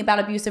talking about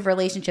abusive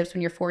relationships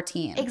when you're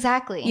 14?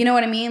 Exactly. You know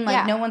what I mean?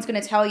 Like no one's going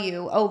to tell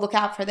you, oh, look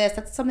out for this.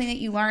 That's something that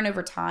you learn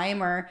over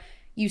time or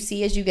you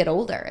see as you get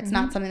older. It's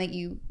not something that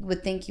you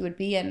would think you would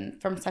be in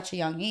from such a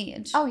young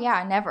age. Oh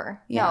yeah,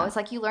 never. No, it's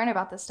like you learn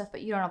about this stuff,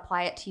 but you don't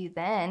apply it to you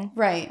then.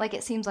 Right. Like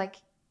it seems like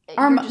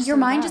your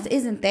mind just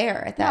isn't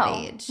there at that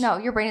age. No,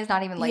 your brain is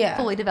not even like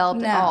fully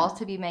developed at all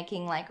to be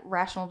making like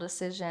rational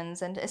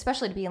decisions and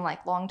especially to be in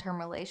like long-term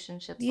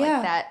relationships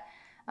like that.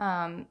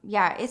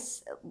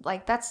 It's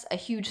like that's a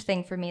huge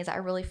thing for me is I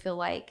really feel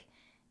like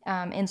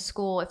in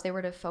school if they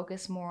were to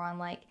focus more on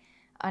like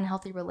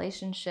unhealthy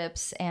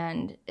relationships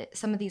and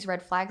some of these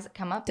red flags that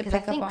come up because I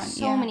think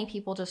so many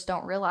people just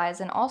don't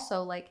realize and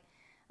also like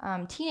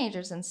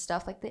teenagers and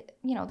stuff like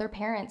their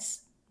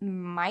parents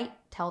might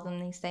tell them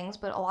these things,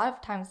 but a lot of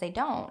times they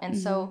don't. And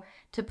so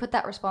to put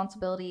that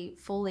responsibility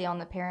fully on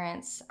the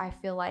parents, I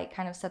feel like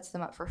kind of sets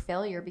them up for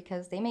failure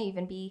because they may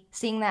even be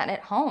seeing that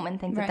at home and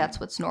think that that's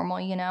what's normal,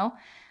 you know?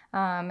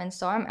 And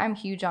so I'm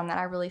huge on that.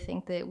 I really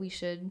think that we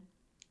should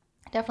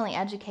definitely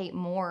educate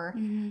more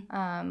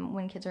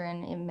when kids are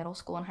in middle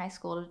school and high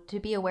school to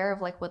be aware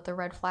of like what the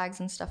red flags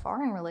and stuff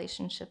are in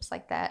relationships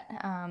like that.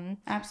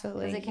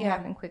 Absolutely. Because it can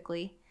happen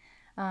quickly.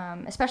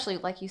 Especially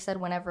like you said,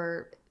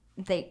 whenever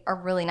they are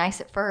really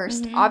nice at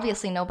first.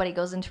 Obviously, nobody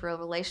goes into a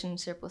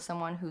relationship with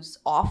someone who's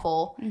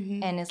awful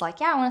and is like,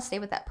 yeah, I want to stay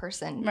with that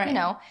person. Right. You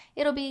know,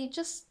 it'll be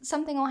just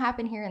something will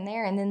happen here and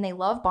there. And then they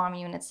love bomb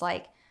you. And it's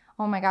like,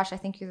 oh my gosh, I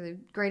think you're the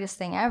greatest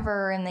thing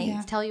ever. And they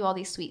tell you all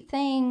these sweet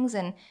things.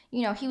 And,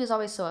 you know, he was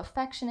always so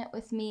affectionate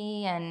with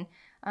me. And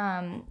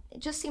it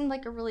just seemed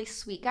like a really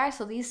sweet guy.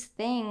 So these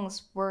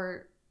things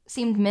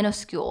seemed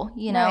minuscule,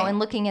 you know, and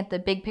looking at the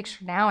big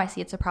picture now, I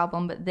see it's a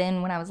problem. But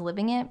then when I was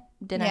living it,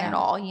 didn't at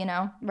all, you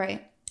know?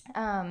 Right.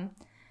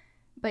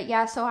 But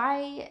yeah, so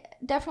I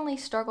definitely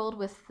struggled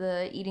with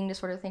the eating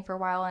disorder thing for a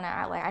while. And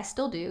I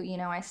still do, you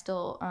know, I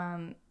still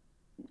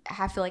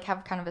have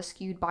kind of a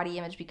skewed body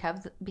image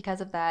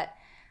because of that.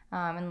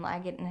 And I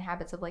get in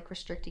habits of like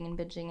restricting and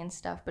binging and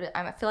stuff. But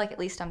I feel like at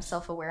least I'm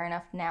self-aware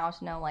enough now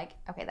to know like,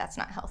 okay, that's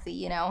not healthy,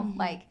 you know?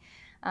 Like,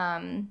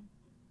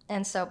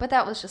 and so, but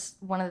that was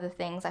just one of the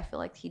things I feel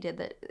like he did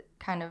that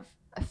kind of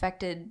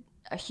affected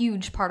a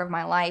huge part of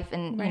my life.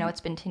 And, you know,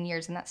 it's been 10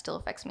 years and that still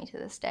affects me to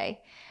this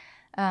day.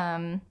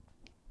 And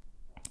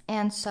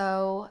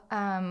so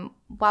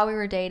while we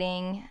were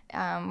dating,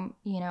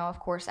 you know, of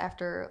course,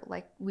 after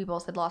like we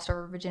both had lost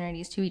our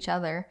virginities to each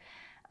other,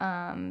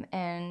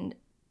 and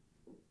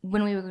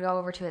when we would go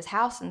over to his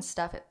house and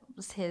stuff, it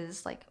was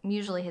his like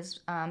usually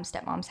his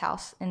stepmom's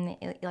house in the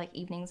like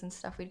evenings and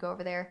stuff. We'd go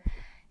over there,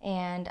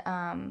 and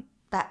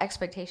that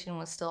expectation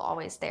was still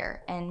always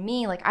there. And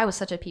me, like I was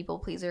such a people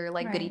pleaser,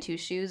 like goody two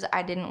shoes.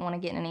 I didn't want to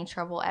get in any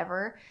trouble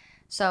ever.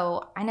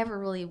 So I never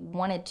really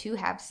wanted to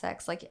have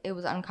sex. Like it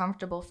was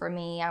uncomfortable for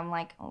me. I'm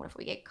like, oh, what if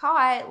we get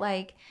caught?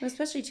 Like,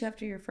 especially too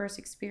after your first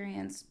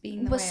experience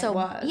being the way it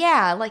was.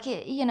 Yeah, like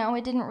it, you know,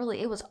 it didn't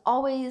really. It was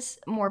always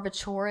more of a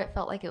chore. It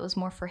felt like it was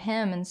more for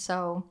him, and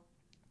so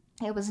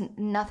it was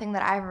nothing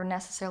that I ever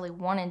necessarily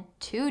wanted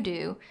to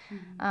do.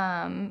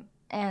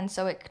 And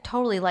so it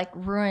totally like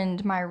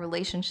ruined my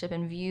relationship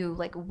and view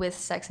like with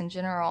sex in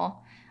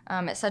general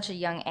at such a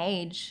young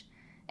age.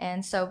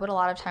 And so, but a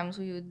lot of times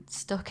we would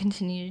still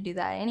continue to do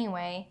that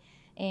anyway.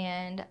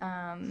 And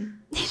I'm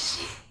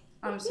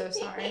so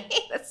sorry.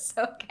 That's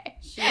okay.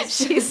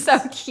 She's so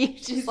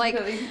cute. She's like,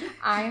 really,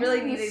 I'm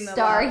really needing the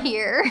star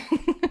here.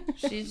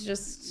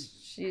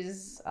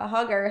 She's a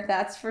hugger,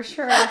 that's for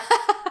sure.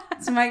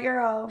 It's my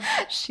girl.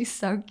 She's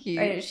so cute.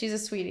 I know, she's a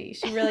sweetie.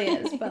 She really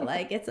is. But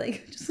like, it's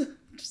like just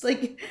Just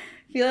like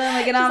feeling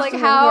like an Just obstacle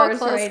like, how course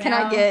close right can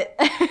now. I get?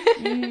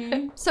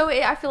 Mm-hmm. So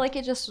I feel like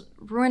it just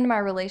ruined my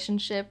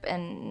relationship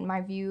and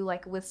my view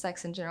like with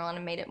sex in general, and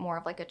it made it more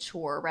of like a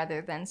chore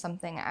rather than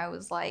something I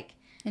was like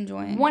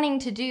Enjoying. wanting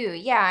to do.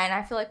 Yeah, and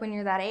I feel like when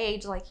you're that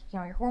age, like, you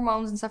know, your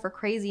hormones and stuff are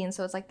crazy, and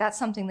so it's like that's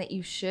something that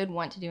you should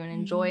want to do and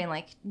enjoy. Mm-hmm. And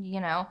like,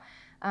 you know,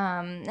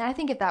 and I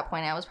think at that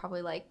point I was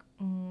probably like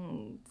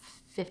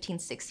 15,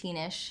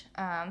 16ish,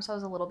 so I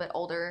was a little bit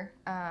older,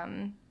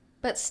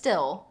 but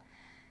still.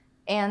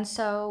 And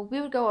so we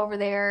would go over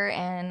there,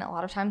 and a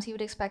lot of times he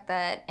would expect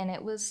that, and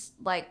it was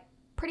like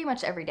pretty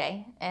much every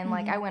day. And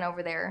like I went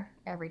over there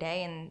every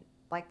day, and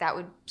like that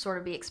would sort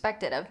of be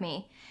expected of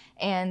me.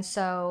 And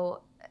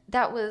so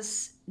that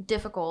was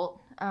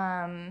difficult.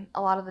 A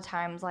lot of the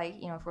times, like,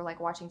 you know, if we're like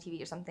watching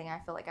TV or something, I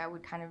feel like I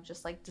would kind of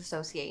just like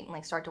dissociate and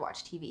like start to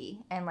watch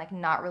TV and like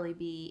not really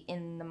be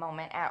in the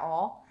moment at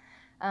all.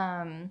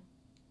 And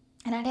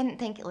I didn't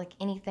think like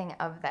anything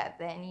of that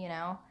then, you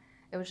know.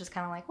 It was just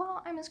kind of like,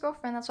 well, I'm his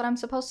girlfriend. That's what I'm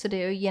supposed to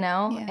do, you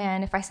know? Yeah.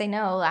 And if I say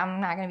no,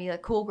 I'm not going to be a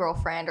cool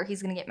girlfriend, or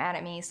he's going to get mad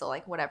at me. So,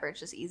 like, whatever. It's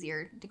just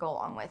easier to go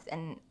along with.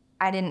 And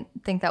I didn't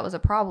think that was a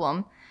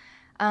problem.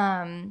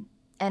 And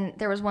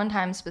there was one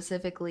time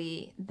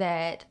specifically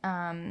that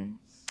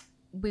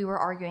we were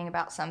arguing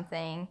about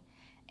something,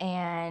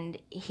 and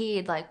he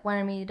had like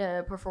wanted me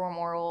to perform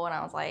oral, and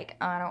I was like,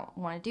 I don't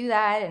want to do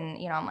that.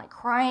 And, you know, I'm like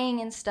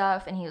crying and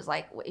stuff, and he was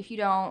like, well, if you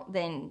don't,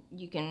 then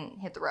you can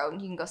hit the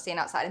road, you can go stand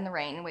outside in the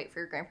rain and wait for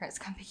your grandparents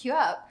to come pick you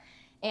up.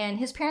 And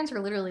his parents are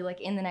literally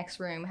like in the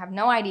next room, have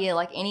no idea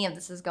like any of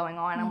this is going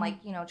on. I'm like,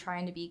 you know,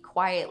 trying to be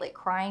quiet, like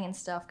crying and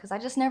stuff, because I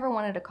just never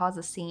wanted to cause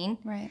a scene.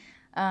 Right.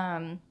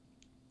 And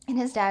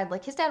his dad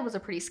was a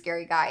pretty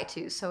scary guy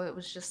too, so it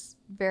was just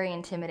very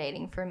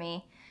intimidating for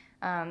me.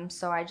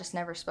 So I just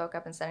never spoke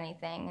up and said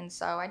anything. And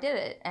so I did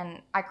it,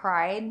 and I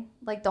cried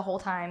like the whole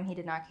time. He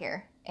did not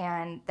care.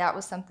 And that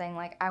was something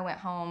like I went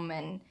home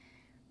and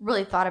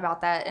really thought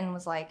about that and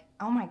was like,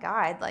 oh my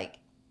God, like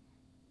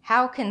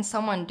how can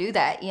someone do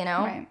that, you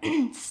know?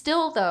 Right.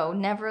 Still though,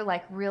 never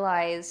like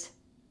realized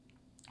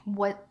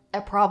what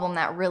a problem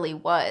that really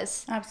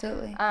was.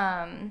 Absolutely.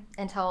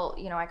 Until,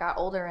 you know, I got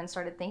older and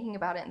started thinking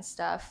about it and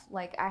stuff.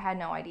 Like I had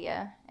no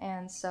idea.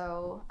 And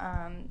so,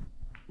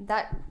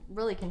 that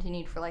really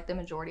continued for like the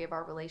majority of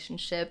our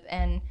relationship.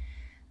 And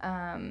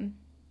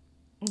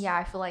yeah,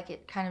 I feel like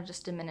it kind of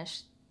just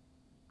diminished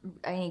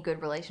any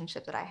good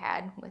relationship that I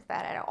had with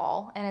that at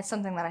all. And it's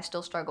something that I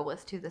still struggle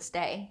with to this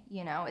day.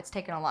 You know, it's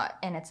taken a lot,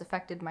 and it's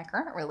affected my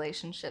current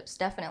relationships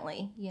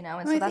definitely, you know.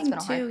 And well, so that's been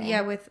a hard too, thing.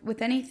 yeah,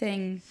 with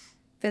anything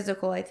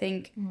physical, I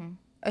think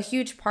a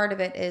huge part of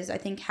it is, I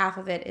think half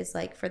of it is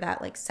like for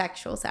that like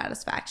sexual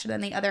satisfaction,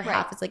 and the other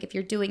half is like if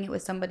you're doing it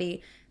with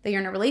somebody that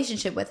you're in a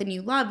relationship with and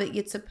you love it,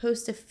 it's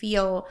supposed to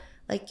feel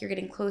like you're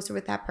getting closer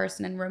with that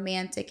person and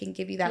romantic and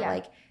give you that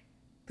like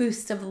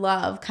boost of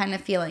love kind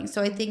of feeling.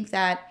 So I think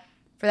that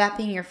for that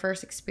being your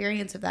first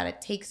experience of that, it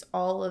takes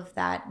all of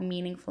that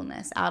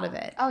meaningfulness out of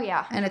it. Oh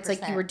yeah, 100%. And it's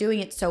like you were doing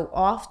it so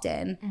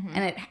often,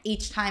 and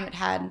each time it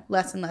had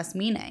less and less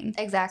meaning.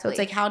 Exactly. So it's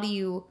like, how do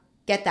you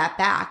get that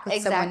back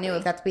with someone new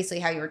if that's basically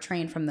how you were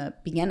trained from the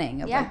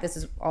beginning of like, this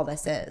is all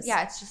this is.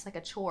 Yeah, it's just like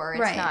a chore.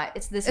 It's not,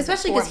 it's this.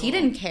 Especially because he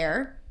didn't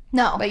care.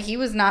 No. Like he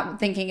was not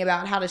thinking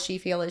about how does she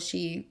feel, is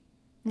she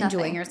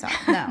enjoying herself?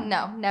 No.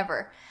 No,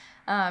 never.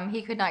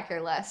 He could not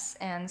care less.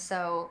 And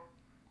so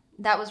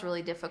that was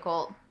really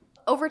difficult.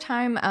 Over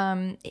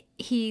time,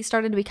 he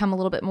started to become a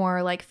little bit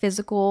more like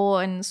physical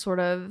and sort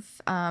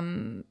of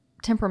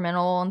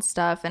temperamental and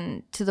stuff,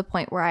 and to the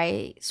point where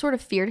I sort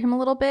of feared him a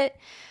little bit.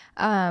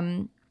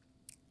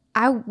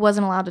 I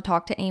wasn't allowed to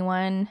talk to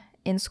anyone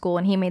in school,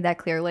 and he made that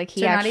clear. Like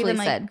he actually not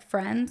even said, like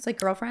friends, like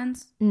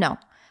girlfriends? No.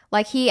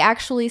 Like he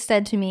actually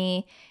said to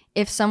me,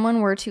 if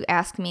someone were to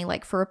ask me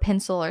like for a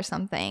pencil or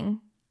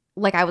something,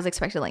 like I was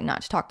expected like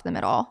not to talk to them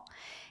at all.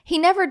 He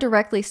never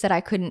directly said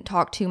I couldn't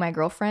talk to my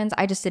girlfriends.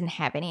 I just didn't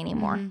have any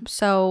anymore.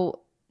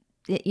 So,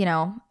 you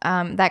know,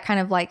 that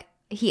kind of like,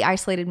 he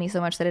isolated me so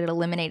much that it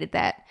eliminated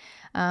that.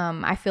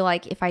 I feel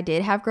like if I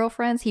did have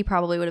girlfriends, he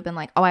probably would have been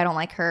like, oh, I don't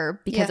like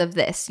her because of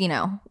this, you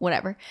know,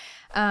 whatever.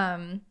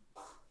 And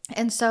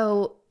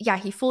so, yeah,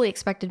 he fully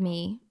expected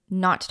me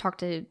not to talk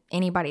to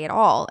anybody at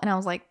all. And I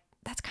was like,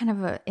 that's kind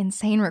of an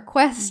insane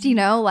request, you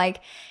know,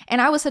 like,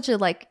 and I was such a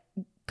like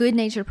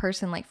good-natured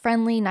person, like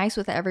friendly, nice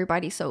with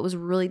everybody. So it was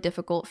really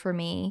difficult for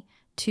me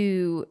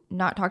to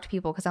not talk to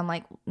people because I'm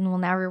like, well,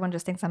 now everyone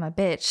just thinks I'm a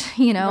bitch,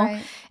 you know?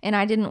 Right. And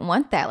I didn't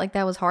want that. Like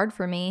that was hard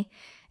for me.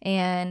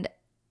 And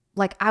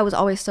like, I was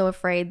always so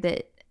afraid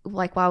that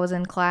like while I was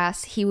in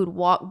class, he would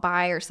walk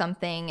by or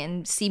something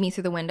and see me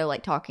through the window,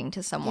 like talking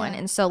to someone.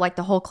 And so like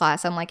the whole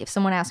class, I'm like, if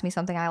someone asked me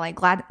something, I like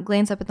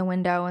glance up at the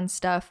window and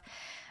stuff.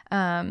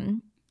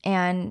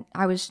 And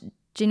I was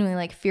genuinely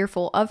like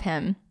fearful of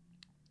him.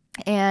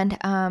 And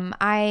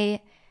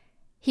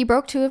he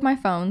broke 2 of my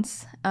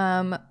phones.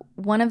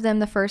 One of them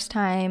the first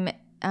time,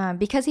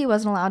 because he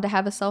wasn't allowed to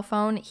have a cell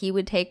phone, he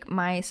would take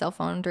my cell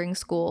phone during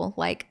school.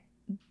 Like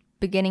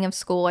beginning of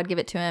school, I'd give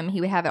it to him.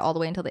 He would have it all the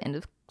way until the end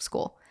of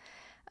school.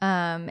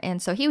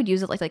 And so he would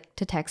use it like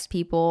to text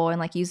people and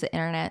like use the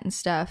internet and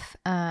stuff.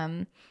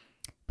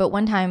 But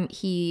one time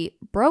he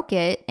broke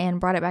it and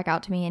brought it back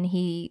out to me, and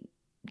he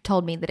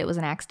told me that it was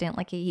an accident,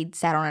 like he'd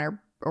sat on it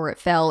or it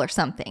fell or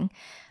something.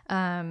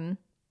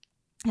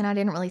 And I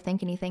didn't really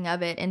think anything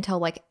of it until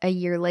like a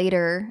year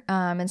later.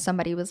 And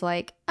somebody was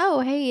like, "Oh,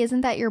 hey,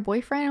 isn't that your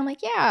boyfriend?" I'm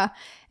like, "Yeah."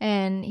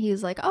 And he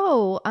was like,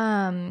 "Oh,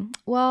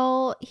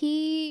 well,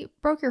 he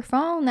broke your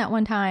phone that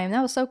one time.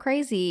 That was so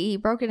crazy. He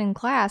broke it in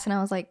class." And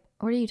I was like,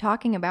 "What are you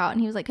talking about?"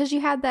 And he was like, "'Cause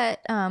you had that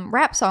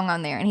rap song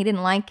on there," and he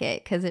didn't like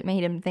it because it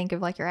made him think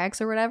of like your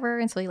ex or whatever.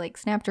 And so he like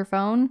snapped your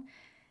phone.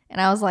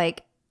 And I was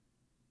like,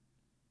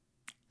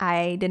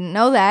 I didn't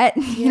know that.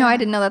 Yeah. I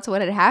didn't know that's what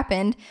had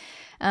happened.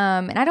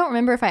 And I don't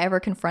remember if I ever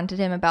confronted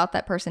him about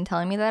that person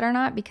telling me that or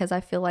not, because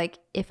I feel like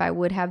if I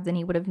would have, then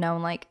he would have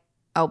known like,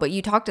 oh, but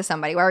you talked to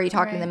somebody. Why were you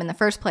talking to them in the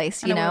first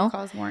place? And it would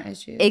cause more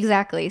issues.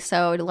 Exactly.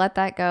 So to let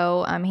that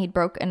go, he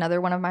broke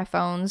another one of my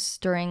phones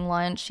during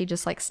lunch. He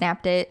just like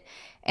snapped it.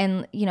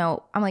 And,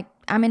 I'm like,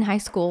 I'm in high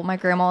school. My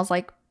grandma's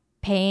like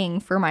paying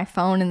for my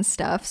phone and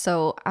stuff.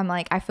 So I'm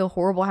like, I feel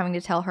horrible having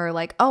to tell her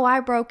like, oh,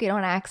 I broke it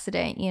on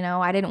accident.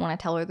 I didn't want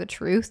to tell her the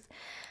truth.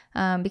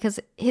 Because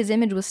his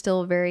image was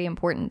still very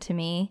important to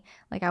me.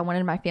 Like I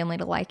wanted my family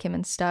to like him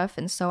and stuff.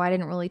 And so I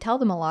didn't really tell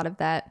them a lot of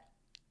that.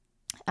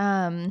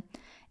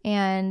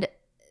 And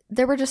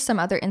there were just some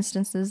other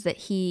instances that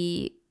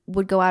he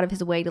would go out of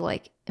his way to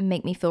like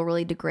make me feel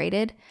really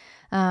degraded.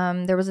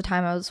 There was a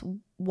time I was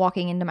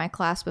walking into my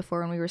class before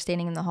when we were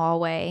standing in the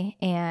hallway,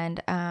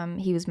 and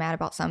he was mad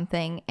about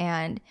something,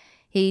 and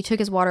he took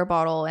his water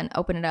bottle and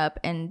opened it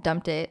up and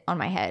dumped it on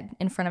my head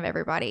in front of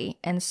everybody.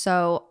 And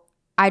so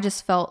I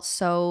just felt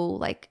so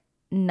like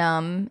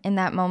numb in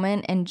that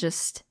moment and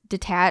just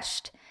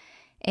detached,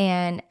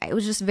 and it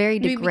was just very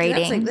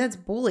degrading. That's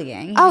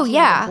bullying. Oh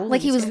yeah,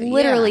 like he was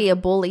literally a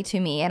bully to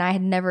me, and I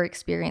had never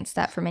experienced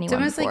that from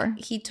anyone before.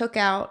 Like he took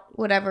out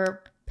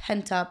whatever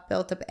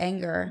built up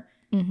anger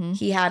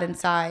he had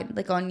inside,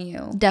 like on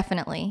you.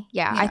 Definitely,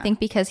 yeah. I think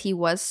because he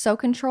was so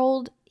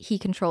controlled, he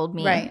controlled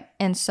me, right?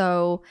 And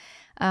so,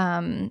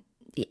 that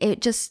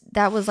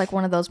was like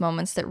one of those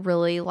moments that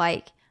really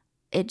like.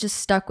 It just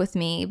stuck with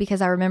me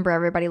because I remember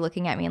everybody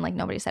looking at me and like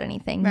nobody said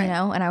anything, right.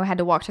 And I had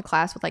to walk to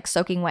class with like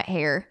soaking wet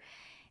hair.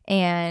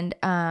 And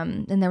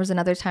there was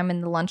another time in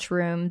the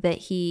lunchroom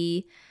that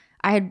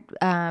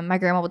my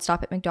grandma would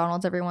stop at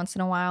McDonald's every once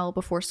in a while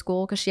before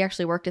school because she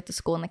actually worked at the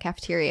school in the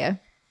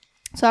cafeteria.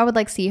 So I would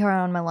like see her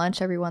on my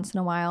lunch every once in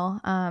a while.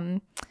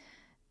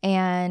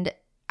 And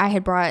I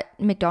had brought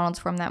McDonald's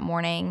for him that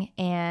morning,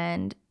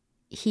 and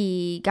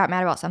he got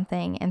mad about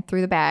something and threw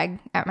the bag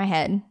at my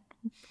head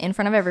in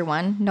front of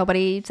everyone.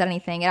 Nobody said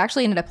anything. It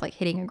actually ended up like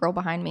hitting a girl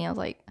behind me. I was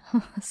like,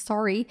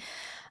 sorry,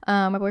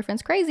 my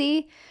boyfriend's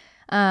crazy.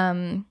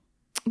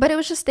 But it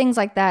was just things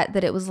like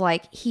that it was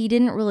like he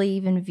didn't really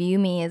even view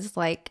me as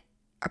like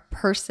a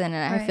person.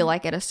 And I feel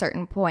like at a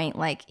certain point,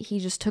 like he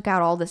just took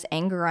out all this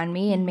anger on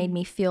me and made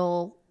me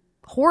feel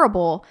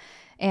horrible.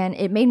 And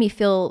it made me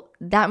feel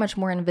that much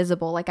more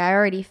invisible. Like I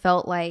already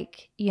felt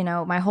like,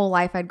 my whole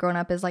life I'd grown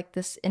up as like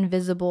this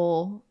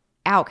invisible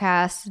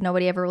outcast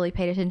nobody ever really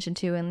paid attention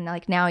to, and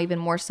like now even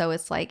more so,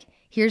 it's like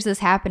here's this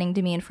happening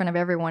to me in front of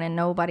everyone and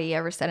nobody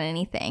ever said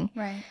anything,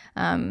 right?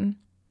 And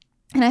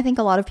I think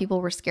a lot of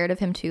people were scared of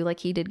him too.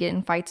 Like he did get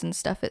in fights and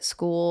stuff at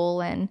school,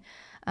 and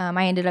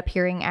I ended up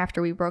hearing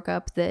after we broke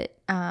up that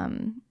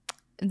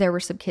there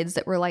were some kids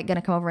that were like going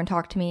to come over and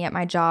talk to me at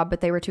my job,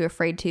 but they were too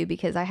afraid to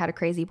because I had a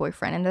crazy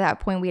boyfriend, and at that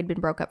point we had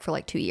been broke up for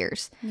like 2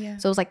 years. So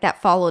it was like that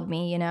followed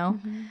me,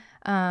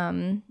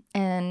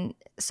 and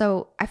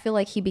so I feel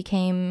like he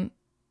became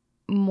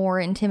more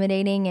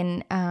intimidating.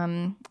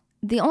 And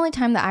the only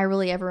time that I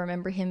really ever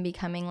remember him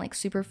becoming like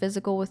super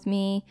physical with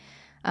me,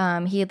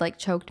 he had like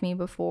choked me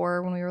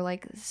before when we were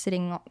like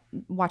sitting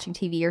watching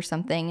TV or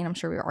something, and I'm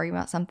sure we were arguing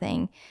about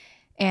something,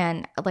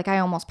 and like I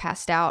almost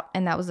passed out,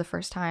 and that was the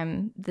first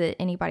time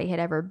that anybody had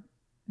ever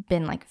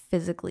been like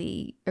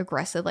physically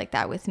aggressive like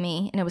that with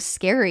me, and it was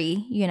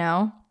scary,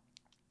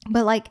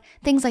 but like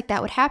things like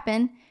that would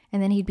happen,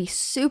 and then he'd be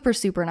super,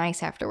 super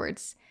nice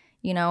afterwards.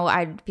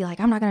 I'd be like,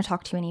 I'm not going to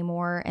talk to you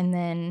anymore. And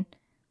then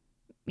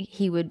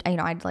he would,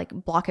 I'd like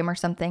block him or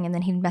something. And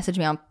then he'd message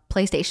me on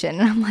PlayStation.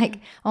 And I'm like,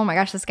 oh my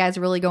gosh, this guy's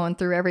really going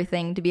through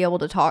everything to be able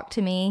to talk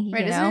to me.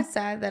 Right. Isn't it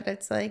sad that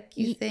it's like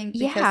you think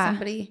because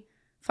somebody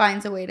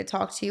finds a way to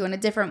talk to you in a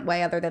different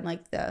way other than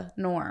like the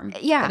norm.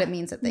 That it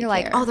means that they care.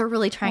 Like, oh, they're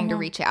really trying to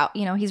reach out.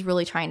 He's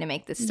really trying to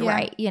make this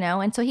right,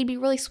 And so he'd be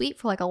really sweet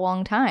for like a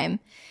long time.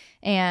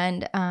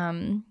 And,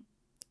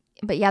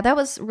 but yeah, that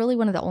was really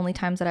one of the only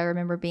times that I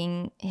remember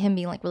him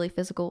being like really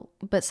physical.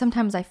 But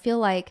sometimes I feel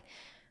like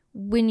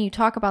when you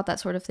talk about that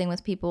sort of thing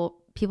with people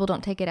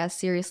don't take it as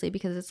seriously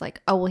because it's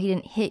like, oh, well, he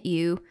didn't hit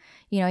you.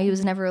 He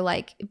was never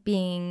like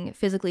being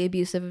physically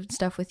abusive and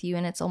stuff with you.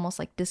 And it's almost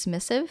like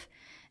dismissive.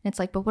 And it's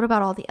like, but what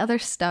about all the other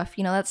stuff?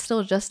 That's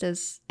still just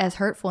as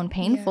hurtful and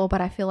painful.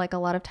 But I feel like a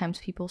lot of times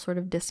people sort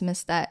of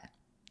dismiss that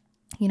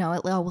you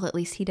know, well, at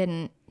least he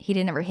didn't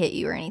ever hit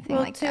you or anything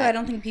like that. I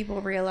don't think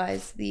people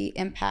realize the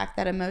impact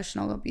that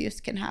emotional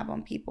abuse can have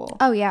on people.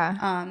 Oh,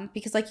 yeah.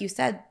 Because like you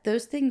said,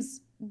 those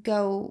things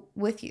go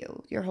with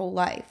you your whole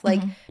life.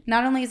 Like,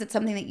 not only is it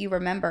something that you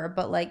remember,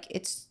 but like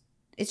it's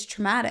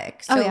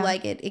traumatic. So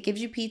like it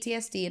gives you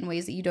PTSD in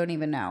ways that you don't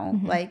even know.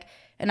 Like,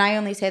 and I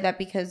only say that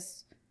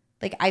because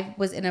like I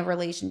was in a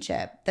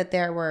relationship that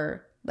there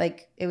were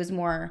like, it was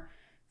more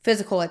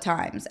physical at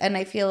times. And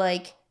I feel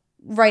like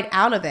right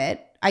out of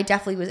it, I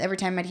definitely was, every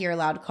time I'd hear a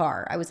loud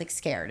car, I was like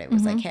scared it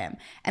was like him.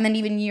 And then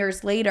even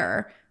years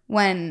later,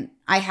 when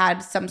I had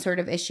some sort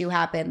of issue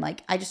happen,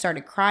 like I just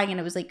started crying, and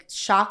it was like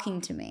shocking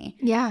to me.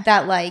 Yeah.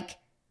 That like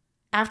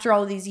after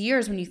all of these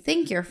years, when you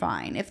think you're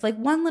fine, if like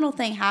one little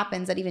thing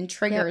happens that even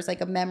triggers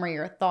like a memory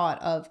or a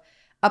thought of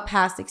a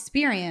past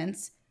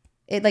experience,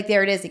 it like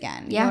there it is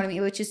again. You know what I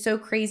mean? Which is so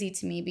crazy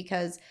to me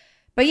because,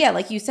 but yeah,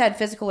 like you said,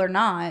 physical or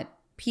not,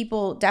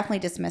 people definitely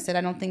dismiss it.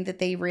 I don't think that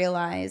they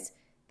realize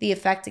the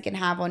effect it can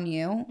have on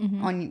you,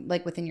 on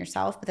like within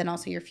yourself, but then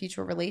also your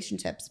future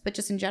relationships. But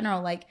just in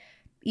general, like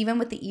even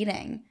with the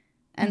eating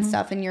and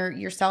stuff, and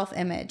your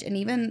self-image, and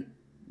even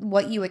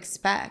what you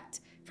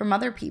expect from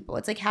other people.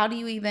 It's like, how do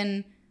you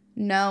even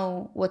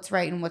know what's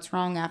right and what's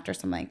wrong after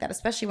something like that,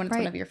 especially when it's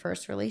one of your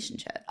first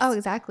relationships? Oh,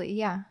 exactly.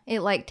 Yeah. It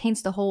like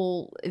taints the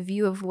whole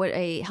view of what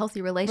a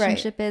healthy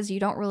relationship is.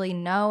 You don't really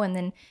know. And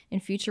then in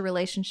future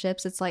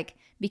relationships, it's like,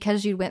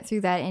 because you went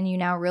through that and you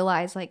now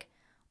realize like,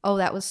 oh,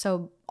 that was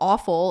so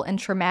awful and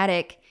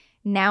traumatic.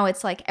 Now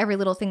it's like every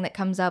little thing that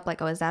comes up,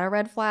 like, oh, is that a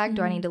red flag?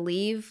 Do I need to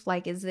leave?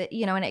 Like, is it,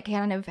 you know, and it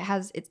kind of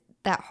has it's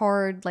that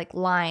hard like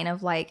line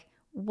of like,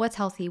 what's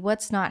healthy,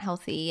 what's not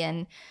healthy.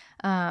 And,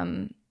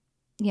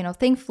 you know,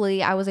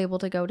 thankfully I was able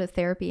to go to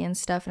therapy and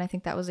stuff. And I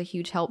think that was a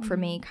huge help for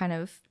me kind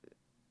of,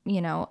 you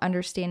know,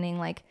 understanding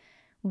like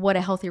what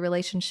a healthy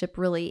relationship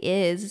really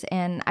is.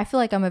 And I feel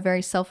like I'm a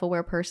very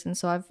self-aware person.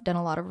 So I've done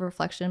a lot of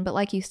reflection. But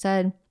like you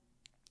said,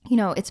 you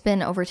know, it's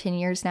been over 10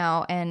 years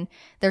now, and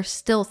there's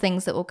still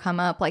things that will come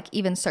up, like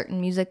even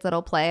certain music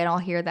that'll play, and I'll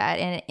hear that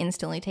and it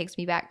instantly takes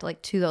me back to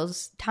like to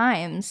those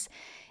times.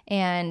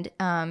 And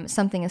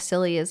something as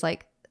silly as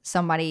like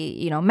somebody,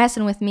 you know,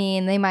 messing with me,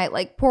 and they might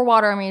like pour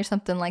water on me or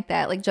something like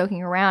that, like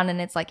joking around,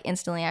 and it's like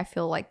instantly I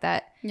feel like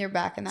that you're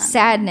back in that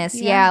sadness.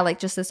 Yeah, like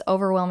just this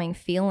overwhelming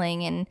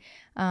feeling.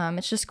 And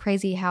it's just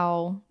crazy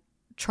how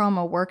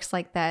trauma works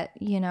like that,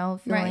 you know,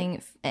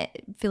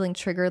 feeling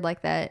triggered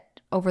like that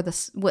over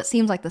what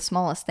seems like the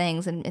smallest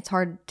things, and it's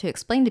hard to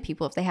explain to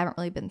people if they haven't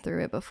really been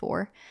through it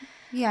before.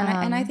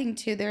 Yeah, and I think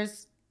too,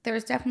 there's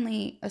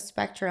definitely a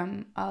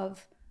spectrum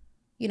of,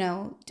 you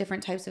know,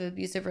 different types of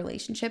abusive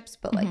relationships,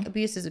 but like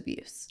abuse is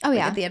abuse. Oh,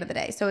 yeah. At the end of the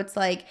day. So it's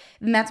like,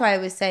 and that's why I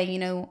was saying, you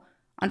know,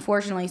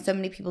 unfortunately, so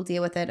many people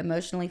deal with it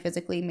emotionally,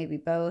 physically, maybe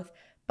both.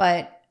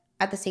 But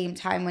at the same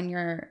time,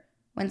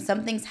 when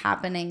something's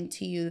happening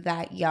to you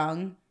that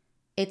young,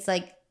 it's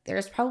like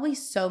there's probably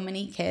so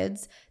many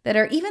kids that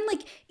are even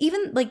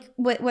like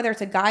whether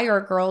it's a guy or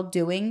a girl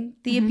doing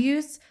the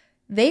abuse,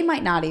 they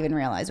might not even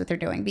realize what they're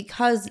doing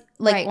because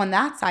like on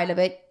that side of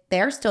it,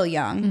 they're still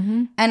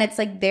young. And it's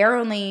like they're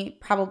only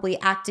probably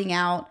acting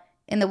out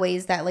in the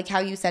ways that, like how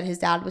you said his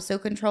dad was so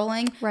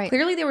controlling. Right.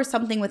 Clearly there was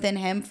something within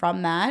him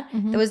from that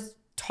that was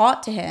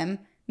taught to him,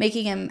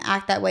 making him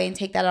act that way and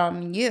take that out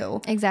on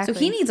you. Exactly. So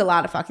he needs a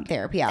lot of fucking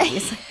therapy,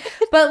 obviously.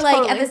 But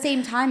like at the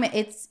same time,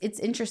 it's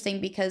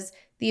interesting because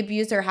the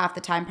abuser half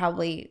the time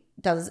probably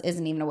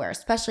isn't even aware,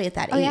 especially at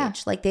that age. Yeah.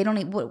 Like they don't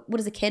even, what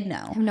does a kid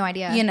know? I have no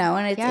idea. You know,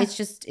 and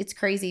it's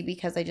crazy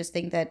because I just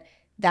think that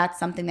that's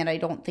something that I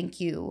don't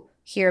think you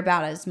hear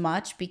about as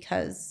much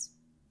because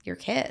you're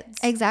kids.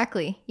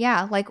 Exactly.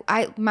 Yeah. Like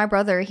my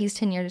brother, he's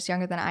 10 years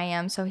younger than I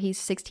am. So he's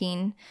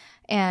 16.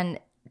 And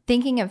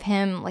thinking of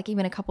him, like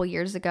even a couple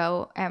years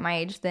ago at my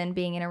age then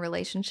being in a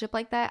relationship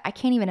like that, I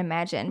can't even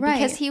imagine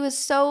because he was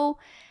so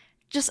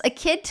just a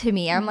kid to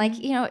me. I'm like,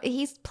 you know,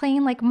 he's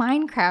playing like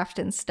Minecraft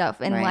and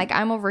stuff. And like,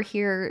 I'm over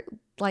here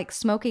like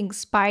smoking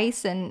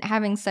spice and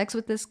having sex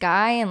with this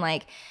guy and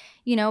like,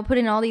 you know, put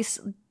in all these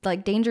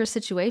like dangerous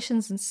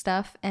situations and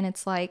stuff. And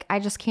it's like, I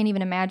just can't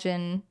even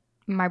imagine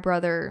my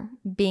brother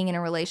being in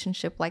a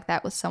relationship like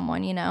that with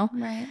someone, you know?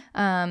 Right.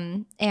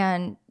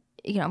 And,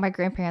 you know, my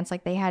grandparents,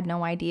 like they had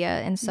no idea.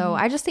 And so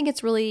I just think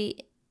it's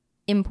really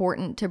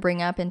important to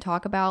bring up and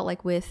talk about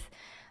like with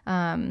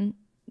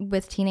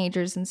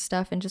teenagers and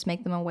stuff and just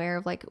make them aware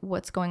of like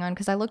what's going on.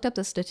 Because I looked up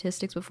the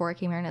statistics before I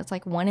came here and it's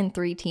like 1 in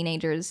 3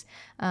 teenagers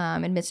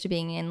admits to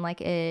being in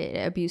like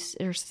a abuse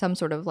or some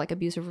sort of like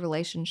abusive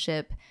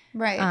relationship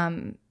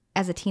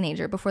as a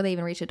teenager before they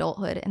even reach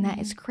adulthood. And that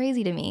is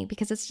crazy to me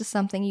because it's just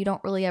something you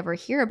don't really ever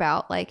hear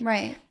about. Like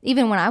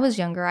even when I was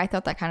younger, I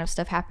thought that kind of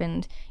stuff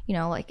happened, you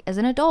know, like as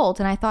an adult.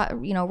 And I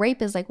thought, you know, rape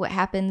is like what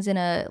happens in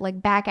a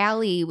like back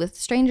alley with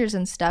strangers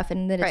and stuff.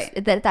 And that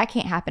it's, that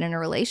can't happen in a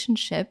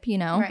relationship, you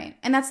know? Right.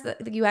 And that's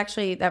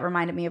that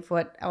reminded me of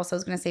what else I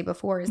was going to say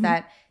before is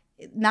that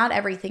not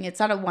everything, it's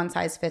not a one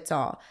size fits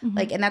all.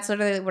 Like, and that's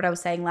literally what I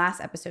was saying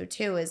last episode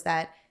too, is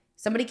that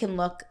somebody can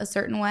look a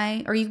certain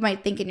way, or you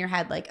might think in your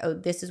head like, oh,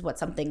 this is what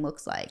something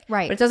looks like.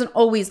 Right. But it doesn't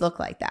always look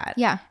like that.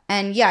 Yeah.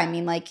 And yeah, I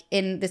mean, like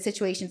in the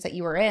situations that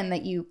you were in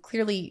that you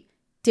clearly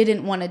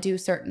didn't want to do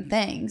certain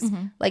things,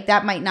 like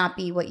that might not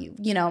be what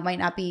you know, might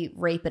not be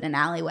rape in an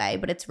alleyway,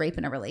 but it's rape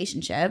in a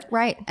relationship.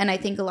 Right. And I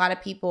think a lot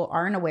of people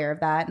aren't aware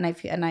of that.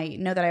 And I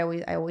know that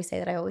I always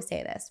say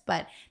this,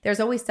 but there's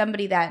always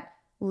somebody that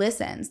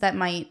listens that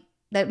might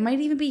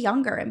even be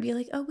younger and be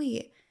like, oh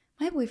wait,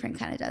 my boyfriend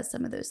kind of does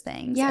some of those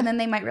things. Yeah. And then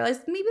they might realize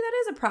maybe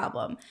that is a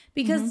problem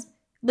because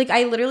like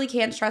I literally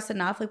can't stress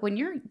enough, like when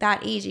you're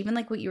that age, even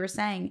like what you were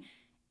saying,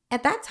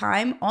 at that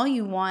time, all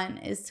you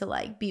want is to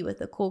like be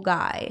with a cool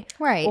guy.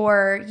 Right.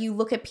 Or you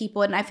look at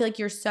people and I feel like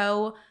you're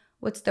so,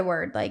 what's the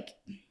word? Like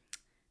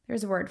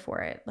there's a word for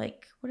it.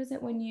 Like what is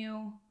it when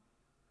you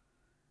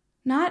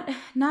not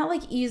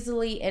like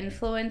easily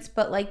influenced,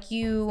 but like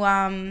you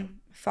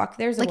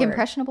there's a like word.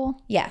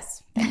 Impressionable?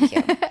 Yes. Thank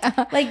you.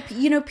 Like,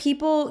 you know,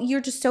 people,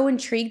 you're just so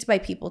intrigued by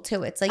people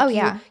too. It's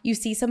like you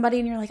see somebody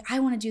and you're like, I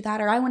want to do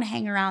that, or I want to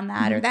hang around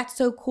that, or that's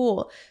so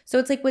cool. So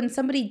it's like when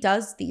somebody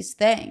does these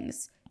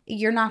things,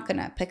 you're not going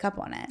to pick up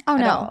on it. Oh,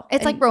 at no. all.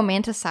 It's like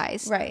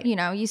romanticized. Right. You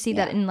know, you see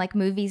that in like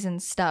movies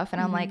and stuff.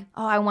 And I'm like,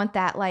 oh, I want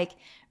that like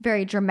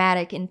very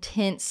dramatic,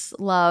 intense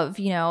love,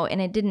 you know, and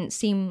it didn't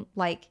seem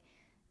like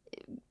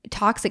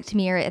toxic to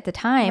me at the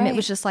time. It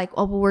was just like,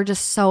 oh, well, we're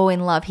just so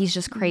in love. He's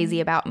just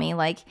crazy about me.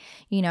 Like,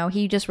 you know,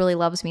 he just really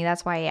loves me.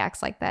 That's why he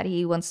acts like that.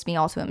 He wants me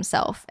all to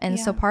himself. And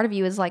so part of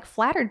you is like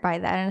flattered by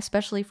that. And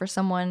especially for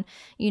someone,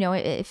 you know,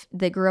 if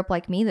they grew up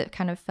like me, that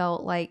kind of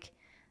felt like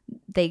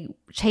they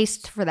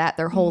chased for that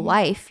their whole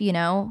life, you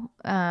know,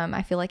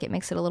 I feel like it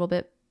makes it a little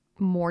bit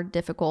more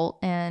difficult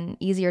and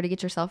easier to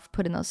get yourself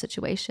put in those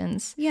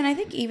situations. Yeah, and I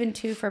think even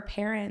too for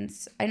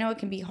parents, I know it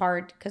can be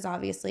hard because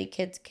obviously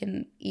kids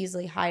can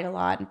easily hide a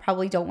lot and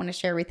probably don't want to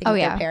share everything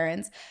with their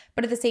parents.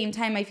 But at the same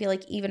time, I feel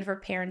like even for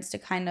parents to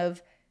kind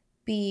of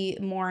be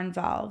more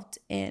involved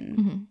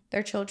in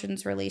their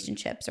children's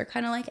relationships, or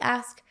kind of like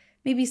ask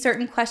maybe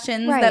certain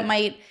questions that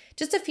might,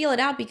 just to feel it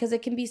out, because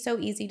it can be so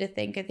easy to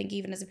think, I think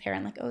even as a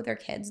parent, like, oh, they're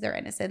kids, they're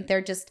innocent,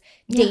 they're just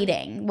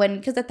dating.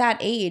 Because at that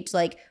age,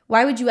 like,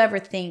 why would you ever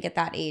think at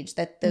that age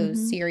that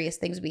those serious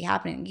things would be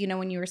happening? You know,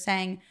 when you were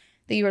saying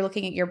that you were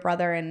looking at your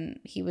brother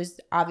and he was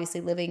obviously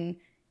living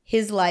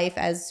his life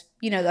as,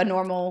 you know, a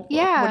normal,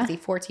 what is he,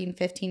 14,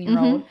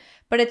 15-year-old.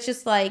 But it's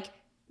just like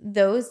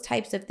those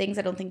types of things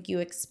I don't think you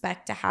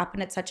expect to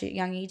happen at such a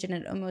young age, and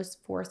it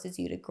almost forces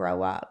you to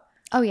grow up.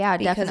 Oh, yeah,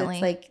 because definitely.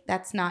 It's like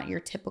that's not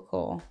your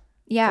typical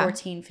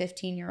 14,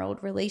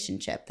 15-year-old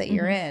relationship that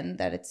you're in,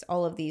 that it's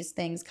all of these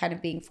things kind of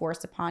being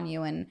forced upon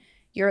you. And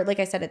you're, like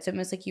I said, it's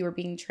almost like you were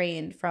being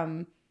trained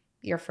from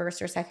your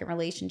first or second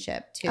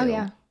relationship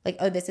to like,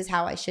 oh, this is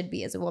how I should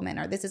be as a woman,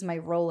 or this is my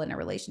role in a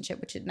relationship,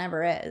 which it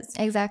never is.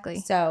 Exactly.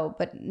 So,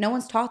 but no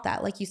one's taught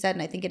that, like you said.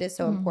 And I think it is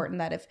so important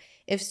that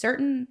if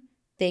certain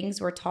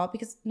things were taught,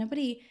 because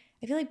nobody,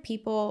 I feel like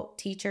people,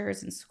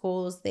 teachers in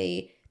schools,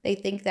 they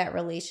think that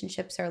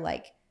relationships are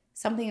like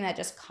something that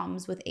just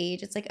comes with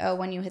age. It's like, oh,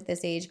 when you hit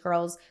this age,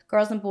 girls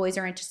and boys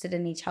are interested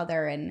in each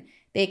other and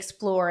they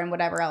explore and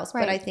whatever else.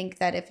 Right. But I think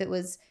that if it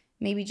was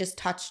maybe just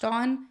touched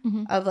on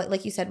of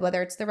like you said,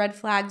 whether it's the red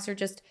flags or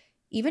just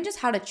even just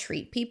how to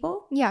treat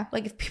people. Yeah.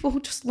 Like if people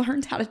just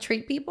learned how to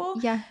treat people.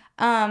 Yeah.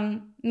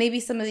 Maybe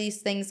some of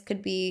these things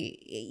could be,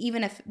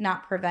 even if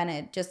not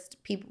prevented, just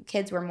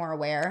kids were more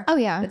aware. Oh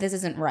yeah. That this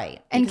isn't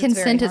right. And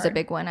consent is a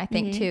big one, I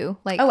think, too.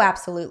 Like, oh,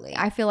 absolutely.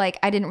 I feel like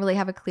I didn't really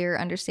have a clear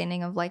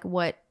understanding of like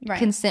what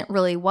consent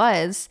really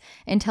was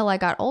until I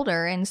got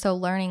older. And so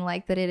learning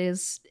like that it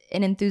is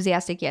an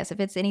enthusiastic yes. If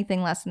it's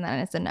anything less than that,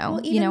 it's a no.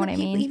 Well, you know what I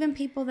mean? Even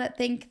people that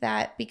think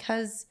that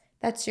because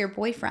that's your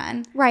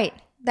boyfriend. Right.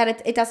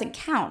 That it doesn't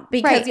count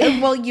because,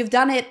 well, you've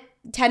done it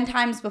 10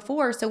 times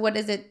before. So what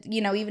is it,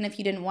 you know, even if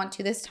you didn't want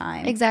to this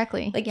time.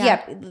 Exactly. Like,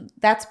 yeah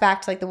that's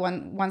back to like the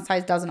one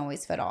size doesn't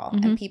always fit all.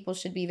 And people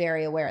should be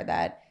very aware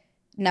that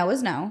no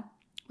is no.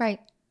 Right.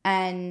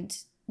 And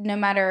no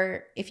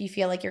matter if you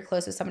feel like you're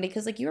close with somebody,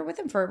 because like you were with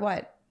him for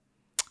what?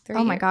 3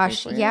 years? Oh my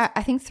gosh. Yeah.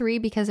 I think 3,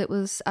 because it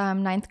was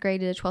 9th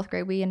grade to 12th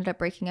grade. We ended up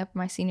breaking up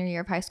my senior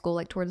year of high school,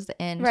 like towards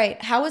the end. Right.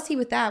 How was he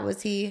with that?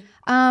 Was he?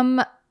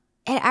 It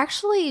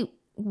actually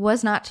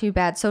was not too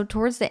bad. So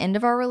towards the end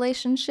of our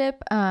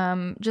relationship,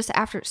 just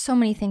after so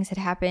many things had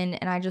happened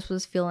and I just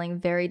was feeling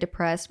very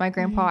depressed. My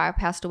grandpa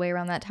passed away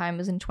around that time. It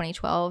was in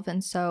 2012.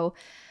 And so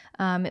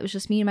it was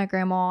just me and my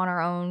grandma on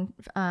our own.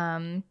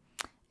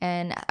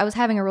 And I was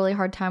having a really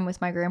hard time with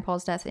my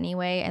grandpa's death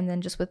anyway. And then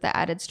just with the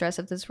added stress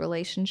of this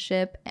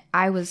relationship,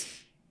 I was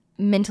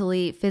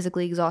mentally,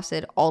 physically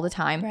exhausted all the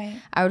time. Right.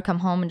 I would come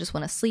home and just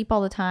want to sleep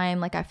all the time.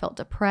 Like I felt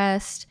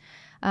depressed.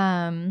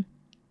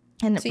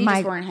 And so you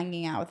just weren't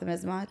hanging out with him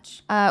as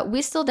much?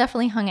 We still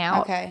definitely hung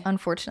out. Okay.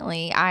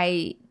 Unfortunately,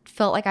 I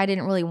felt like I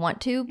didn't really want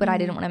to, but I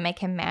didn't want to make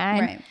him mad.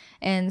 Right.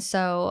 And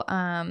so,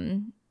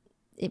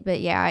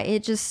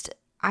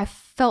 I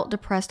felt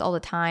depressed all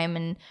the time.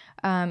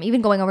 And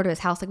even going over to his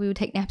house, like we would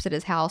take naps at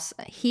his house.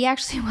 He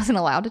actually wasn't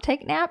allowed to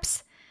take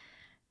naps.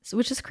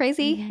 which is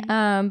crazy.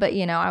 But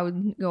you know, I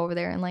would go over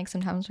there and like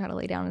sometimes try to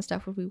lay down and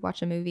stuff when we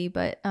watch a movie.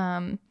 But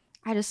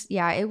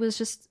it was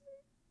just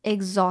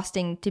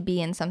exhausting to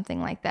be in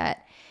something like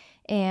that.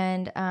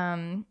 And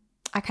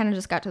I kind of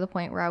just got to the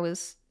point where I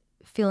was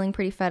feeling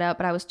pretty fed up,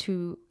 but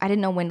I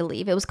didn't know when to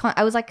leave.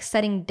 I was like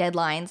setting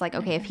deadlines, like,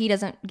 okay, if he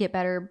doesn't get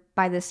better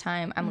by this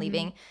time, I'm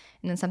leaving.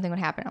 And then something would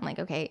happen. I'm like,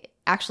 okay,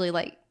 actually,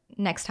 like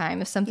next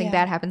time, if something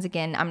bad happens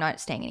again, I'm not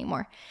staying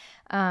anymore.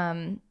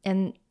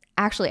 And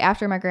actually,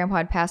 after my grandpa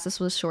had passed, this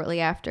was shortly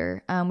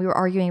after, we were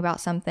arguing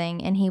about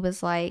something, and he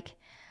was like,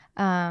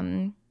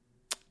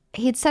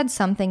 he had said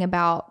something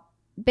about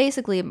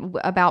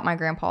my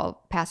grandpa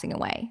passing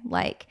away,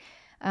 like,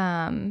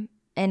 and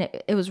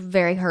it was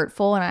very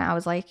hurtful. And I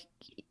was like,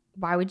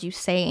 why would you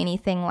say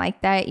anything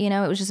like that? You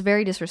know, it was just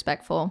very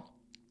disrespectful.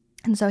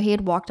 And so he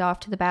had walked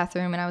off to the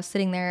bathroom, and I was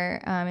sitting there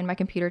in my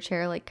computer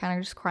chair, like kind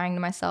of just crying to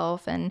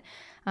myself. And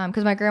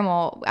because my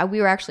grandma,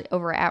 we were actually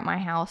over at my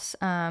house,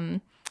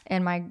 and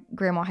my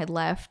grandma had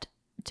left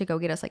to go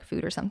get us like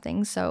food or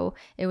something. So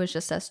it was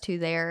just us two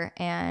there.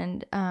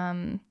 And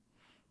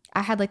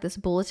I had like this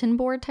bulletin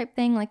board type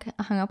thing like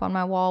hung up on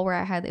my wall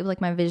where it was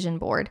like my vision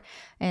board.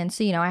 And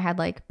so, you know, I had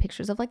like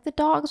pictures of like the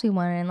dogs we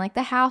wanted and like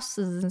the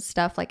houses and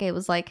stuff. Like it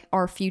was like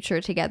our future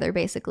together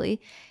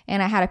basically.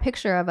 And I had a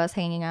picture of us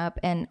hanging up,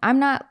 and I'm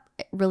not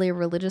really a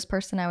religious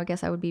person. I would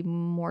guess I would be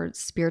more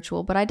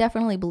spiritual, but I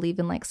definitely believe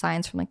in like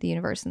signs from like the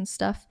universe and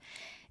stuff.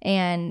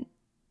 And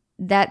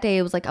that day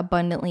it was like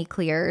abundantly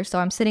clear. So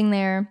I'm sitting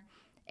there,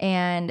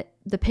 and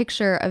the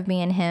picture of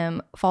me and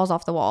him falls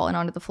off the wall and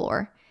onto the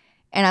floor.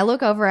 And I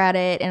look over at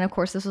it, and of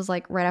course this was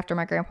like right after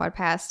my grandpa had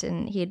passed,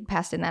 and he had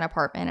passed in that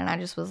apartment, and I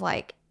just was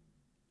like,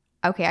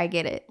 okay, I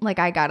get it. Like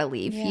I gotta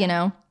leave, you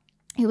know?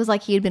 It was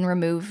like he had been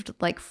removed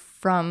like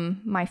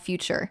from my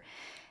future.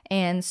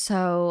 And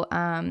so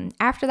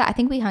after that, I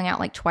think we hung out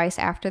like twice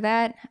after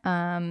that.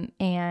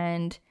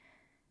 And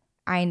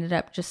I ended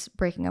up just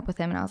breaking up with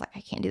him, and I was like, I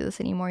can't do this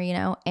anymore, you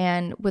know?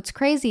 And what's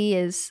crazy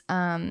is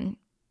even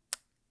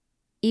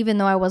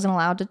though I wasn't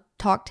allowed to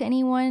talk to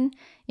anyone,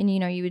 and, you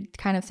know, you would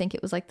kind of think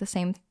it was like the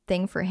same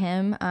thing for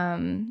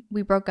him.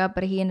 We broke up,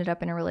 but he ended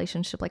up in a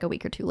relationship like a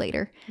week or two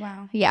later.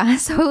 Wow. Yeah.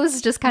 So it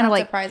was just kind of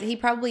like surprising. He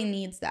probably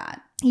needs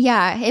that.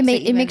 Yeah. It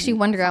makes you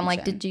wonder. I'm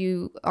like, did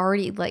you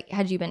already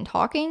had you been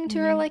talking to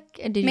her? Like,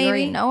 did you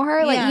already know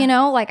her? Like, you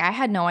know, like I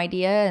had no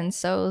idea. And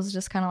so it was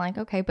just kind of like,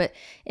 okay, but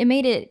it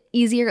made it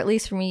easier, at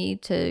least for me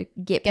to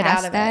get past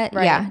out of that. It.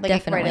 Right. Yeah, like,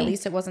 definitely. Right. At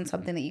least it wasn't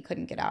something that you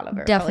couldn't get out of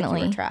it. Definitely.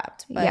 Like you were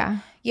trapped. But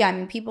yeah. I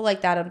mean, people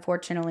like that,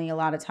 unfortunately, a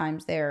lot of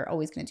times they're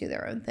always going to do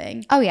their own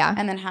thing. Oh yeah.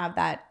 And then have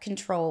that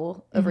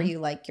control over you,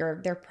 like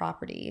their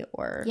property,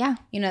 or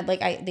you know,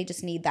 like they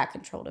just need that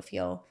control to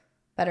feel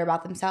better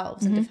about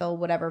themselves and to fill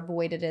whatever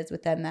void it is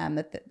within them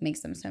that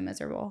makes them so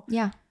miserable.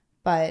 Yeah.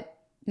 But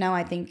no,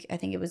 I think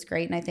it was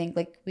great, and I think,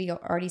 like we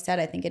already said,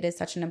 I think it is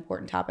such an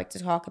important topic to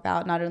talk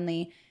about, not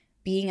only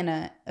being in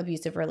an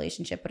abusive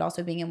relationship, but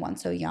also being in one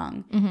so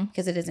young,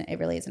 because it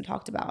really isn't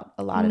talked about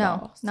a lot at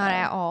all. So. Not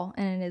at all.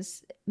 And it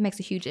makes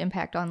a huge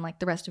impact on like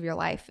the rest of your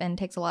life, and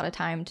takes a lot of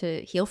time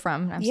to heal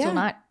from. I'm still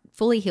not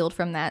fully healed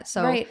from that.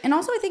 So right. And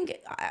also I think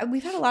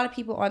we've had a lot of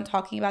people on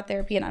talking about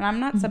therapy, and I'm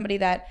not somebody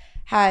that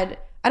had,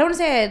 I don't want to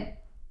say I had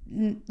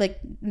like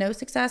no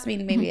success. I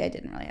mean, maybe I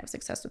didn't really have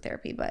success with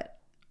therapy, but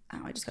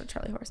I just got a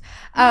Charlie horse.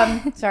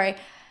 Sorry.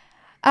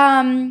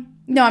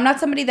 No, I'm not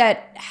somebody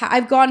that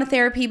I've gone to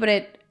therapy,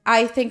 but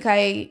I think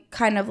I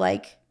kind of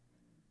like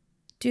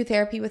do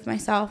therapy with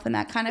myself, and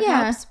that kind of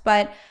helps.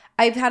 But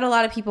I've had a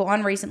lot of people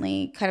on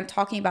recently kind of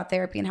talking about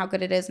therapy and how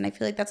good it is. And I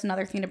feel like that's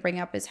another thing to bring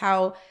up, is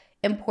how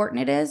important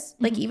it is.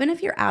 Like, even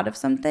if you're out of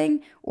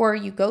something, or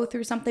you go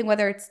through something,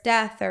 whether it's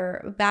death or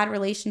a bad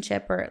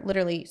relationship or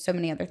literally so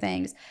many other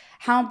things,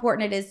 how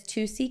important it is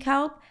to seek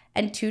help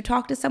and to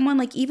talk to someone.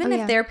 Like, even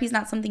if therapy is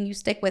not something you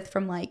stick with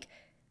from like,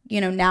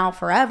 you know, now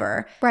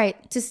forever,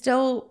 right? To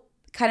still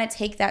kind of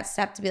take that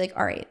step to be like,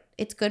 all right,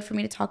 it's good for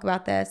me to talk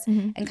about this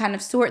and kind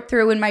of sort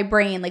through in my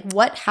brain, like,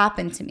 what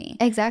happened to me.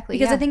 Exactly.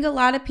 Because I think a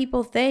lot of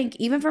people think,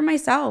 even for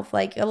myself,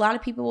 like a lot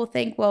of people will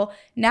think, well,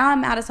 now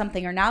I'm out of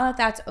something, or now that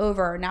that's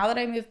over, or now that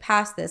I moved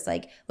past this,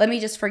 like, let me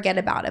just forget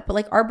about it. But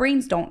like, our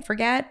brains don't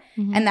forget.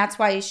 And that's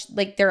why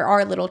like there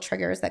are little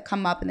triggers that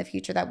come up in the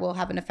future that will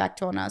have an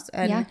effect on us.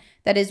 And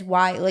that is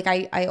why, like,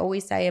 I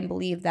always say and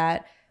believe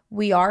that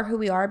we are who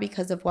we are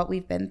because of what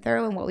we've been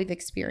through and what we've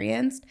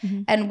experienced.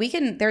 And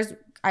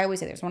I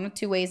always say there's one of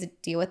two ways to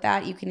deal with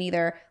that. You can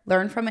either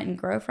learn from it and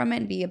grow from it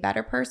and be a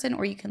better person,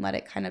 or you can let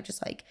it kind of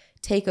just like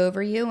take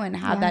over you and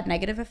have that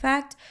negative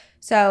effect.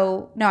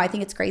 So no, I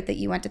think it's great that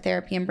you went to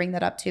therapy and bring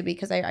that up too,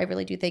 because I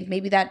really do think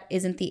maybe that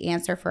isn't the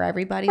answer for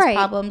everybody's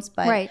problems,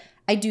 but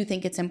I do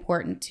think it's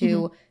important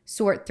to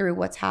sort through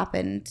what's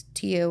happened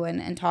to you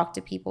and talk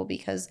to people,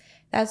 because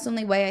that's the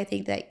only way I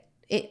think that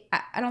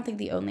I don't think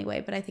the only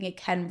way, but I think it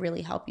can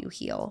really help you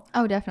heal.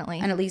 Oh,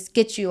 definitely. And at least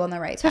get you on the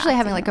right path. Especially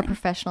having like a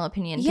professional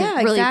opinion to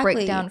really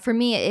break down. For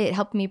me, it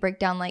helped me break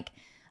down like,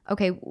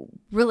 okay,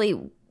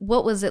 really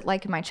what was it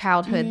like in my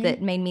childhood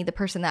that made me the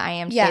person that I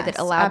am today, that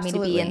allowed me to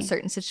be in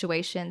certain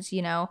situations,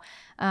 you know,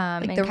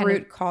 like the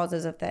root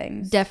causes of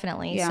things.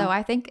 Definitely. Yeah. So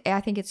I think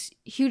it's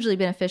hugely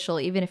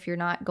beneficial, even if you're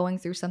not going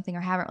through something or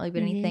haven't really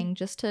been anything,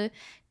 just to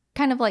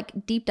kind of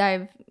like deep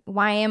dive.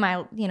 Why am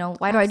I, you know,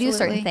 why do I do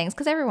certain things?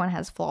 Because everyone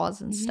has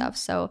flaws and stuff.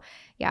 So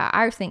yeah,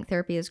 I think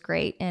therapy is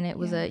great, and it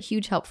was a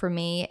huge help for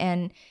me.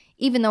 And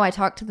even though I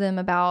talked to them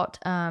about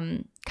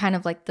kind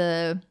of like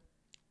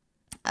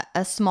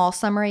a small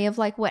summary of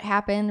like what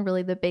happened,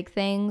 really the big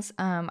things,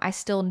 I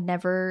still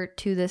never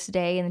to this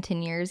day in the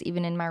 10 years,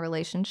 even in my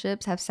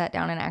relationships, have sat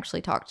down and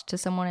actually talked to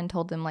someone and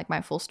told them like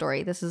my full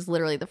story. This is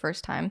literally the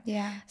first time.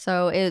 Yeah.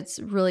 So it's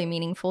really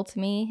meaningful to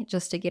me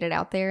just to get it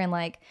out there and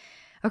like,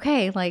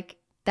 okay, like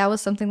that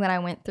was something that I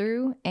went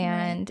through,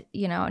 and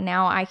you know,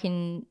 now I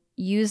can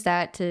use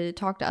that to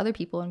talk to other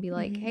people and be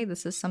like, hey,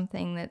 this is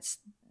something that's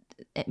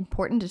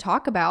important to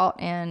talk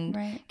about and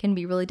can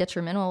be really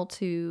detrimental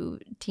to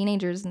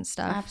teenagers and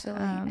stuff.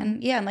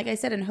 Absolutely. And like I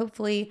said, and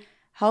hopefully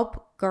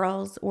help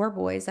girls or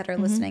boys that are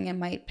listening and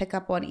might pick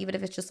up on, even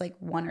if it's just like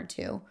one or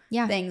two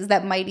things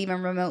that might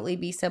even remotely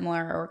be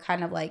similar, or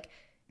kind of like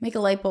make a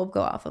light bulb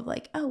go off of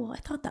like, oh, well, I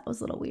thought that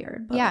was a little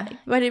weird, but like,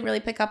 I didn't really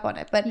pick up on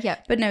it.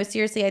 But no,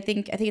 seriously, I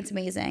think it's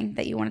amazing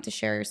that you wanted to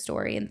share your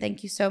story, and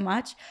thank you so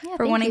much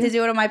for wanting to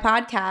do it on my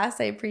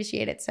podcast. I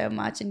appreciate it so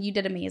much, and you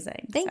did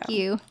amazing. Thank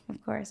you.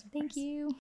 Of course. Thank you.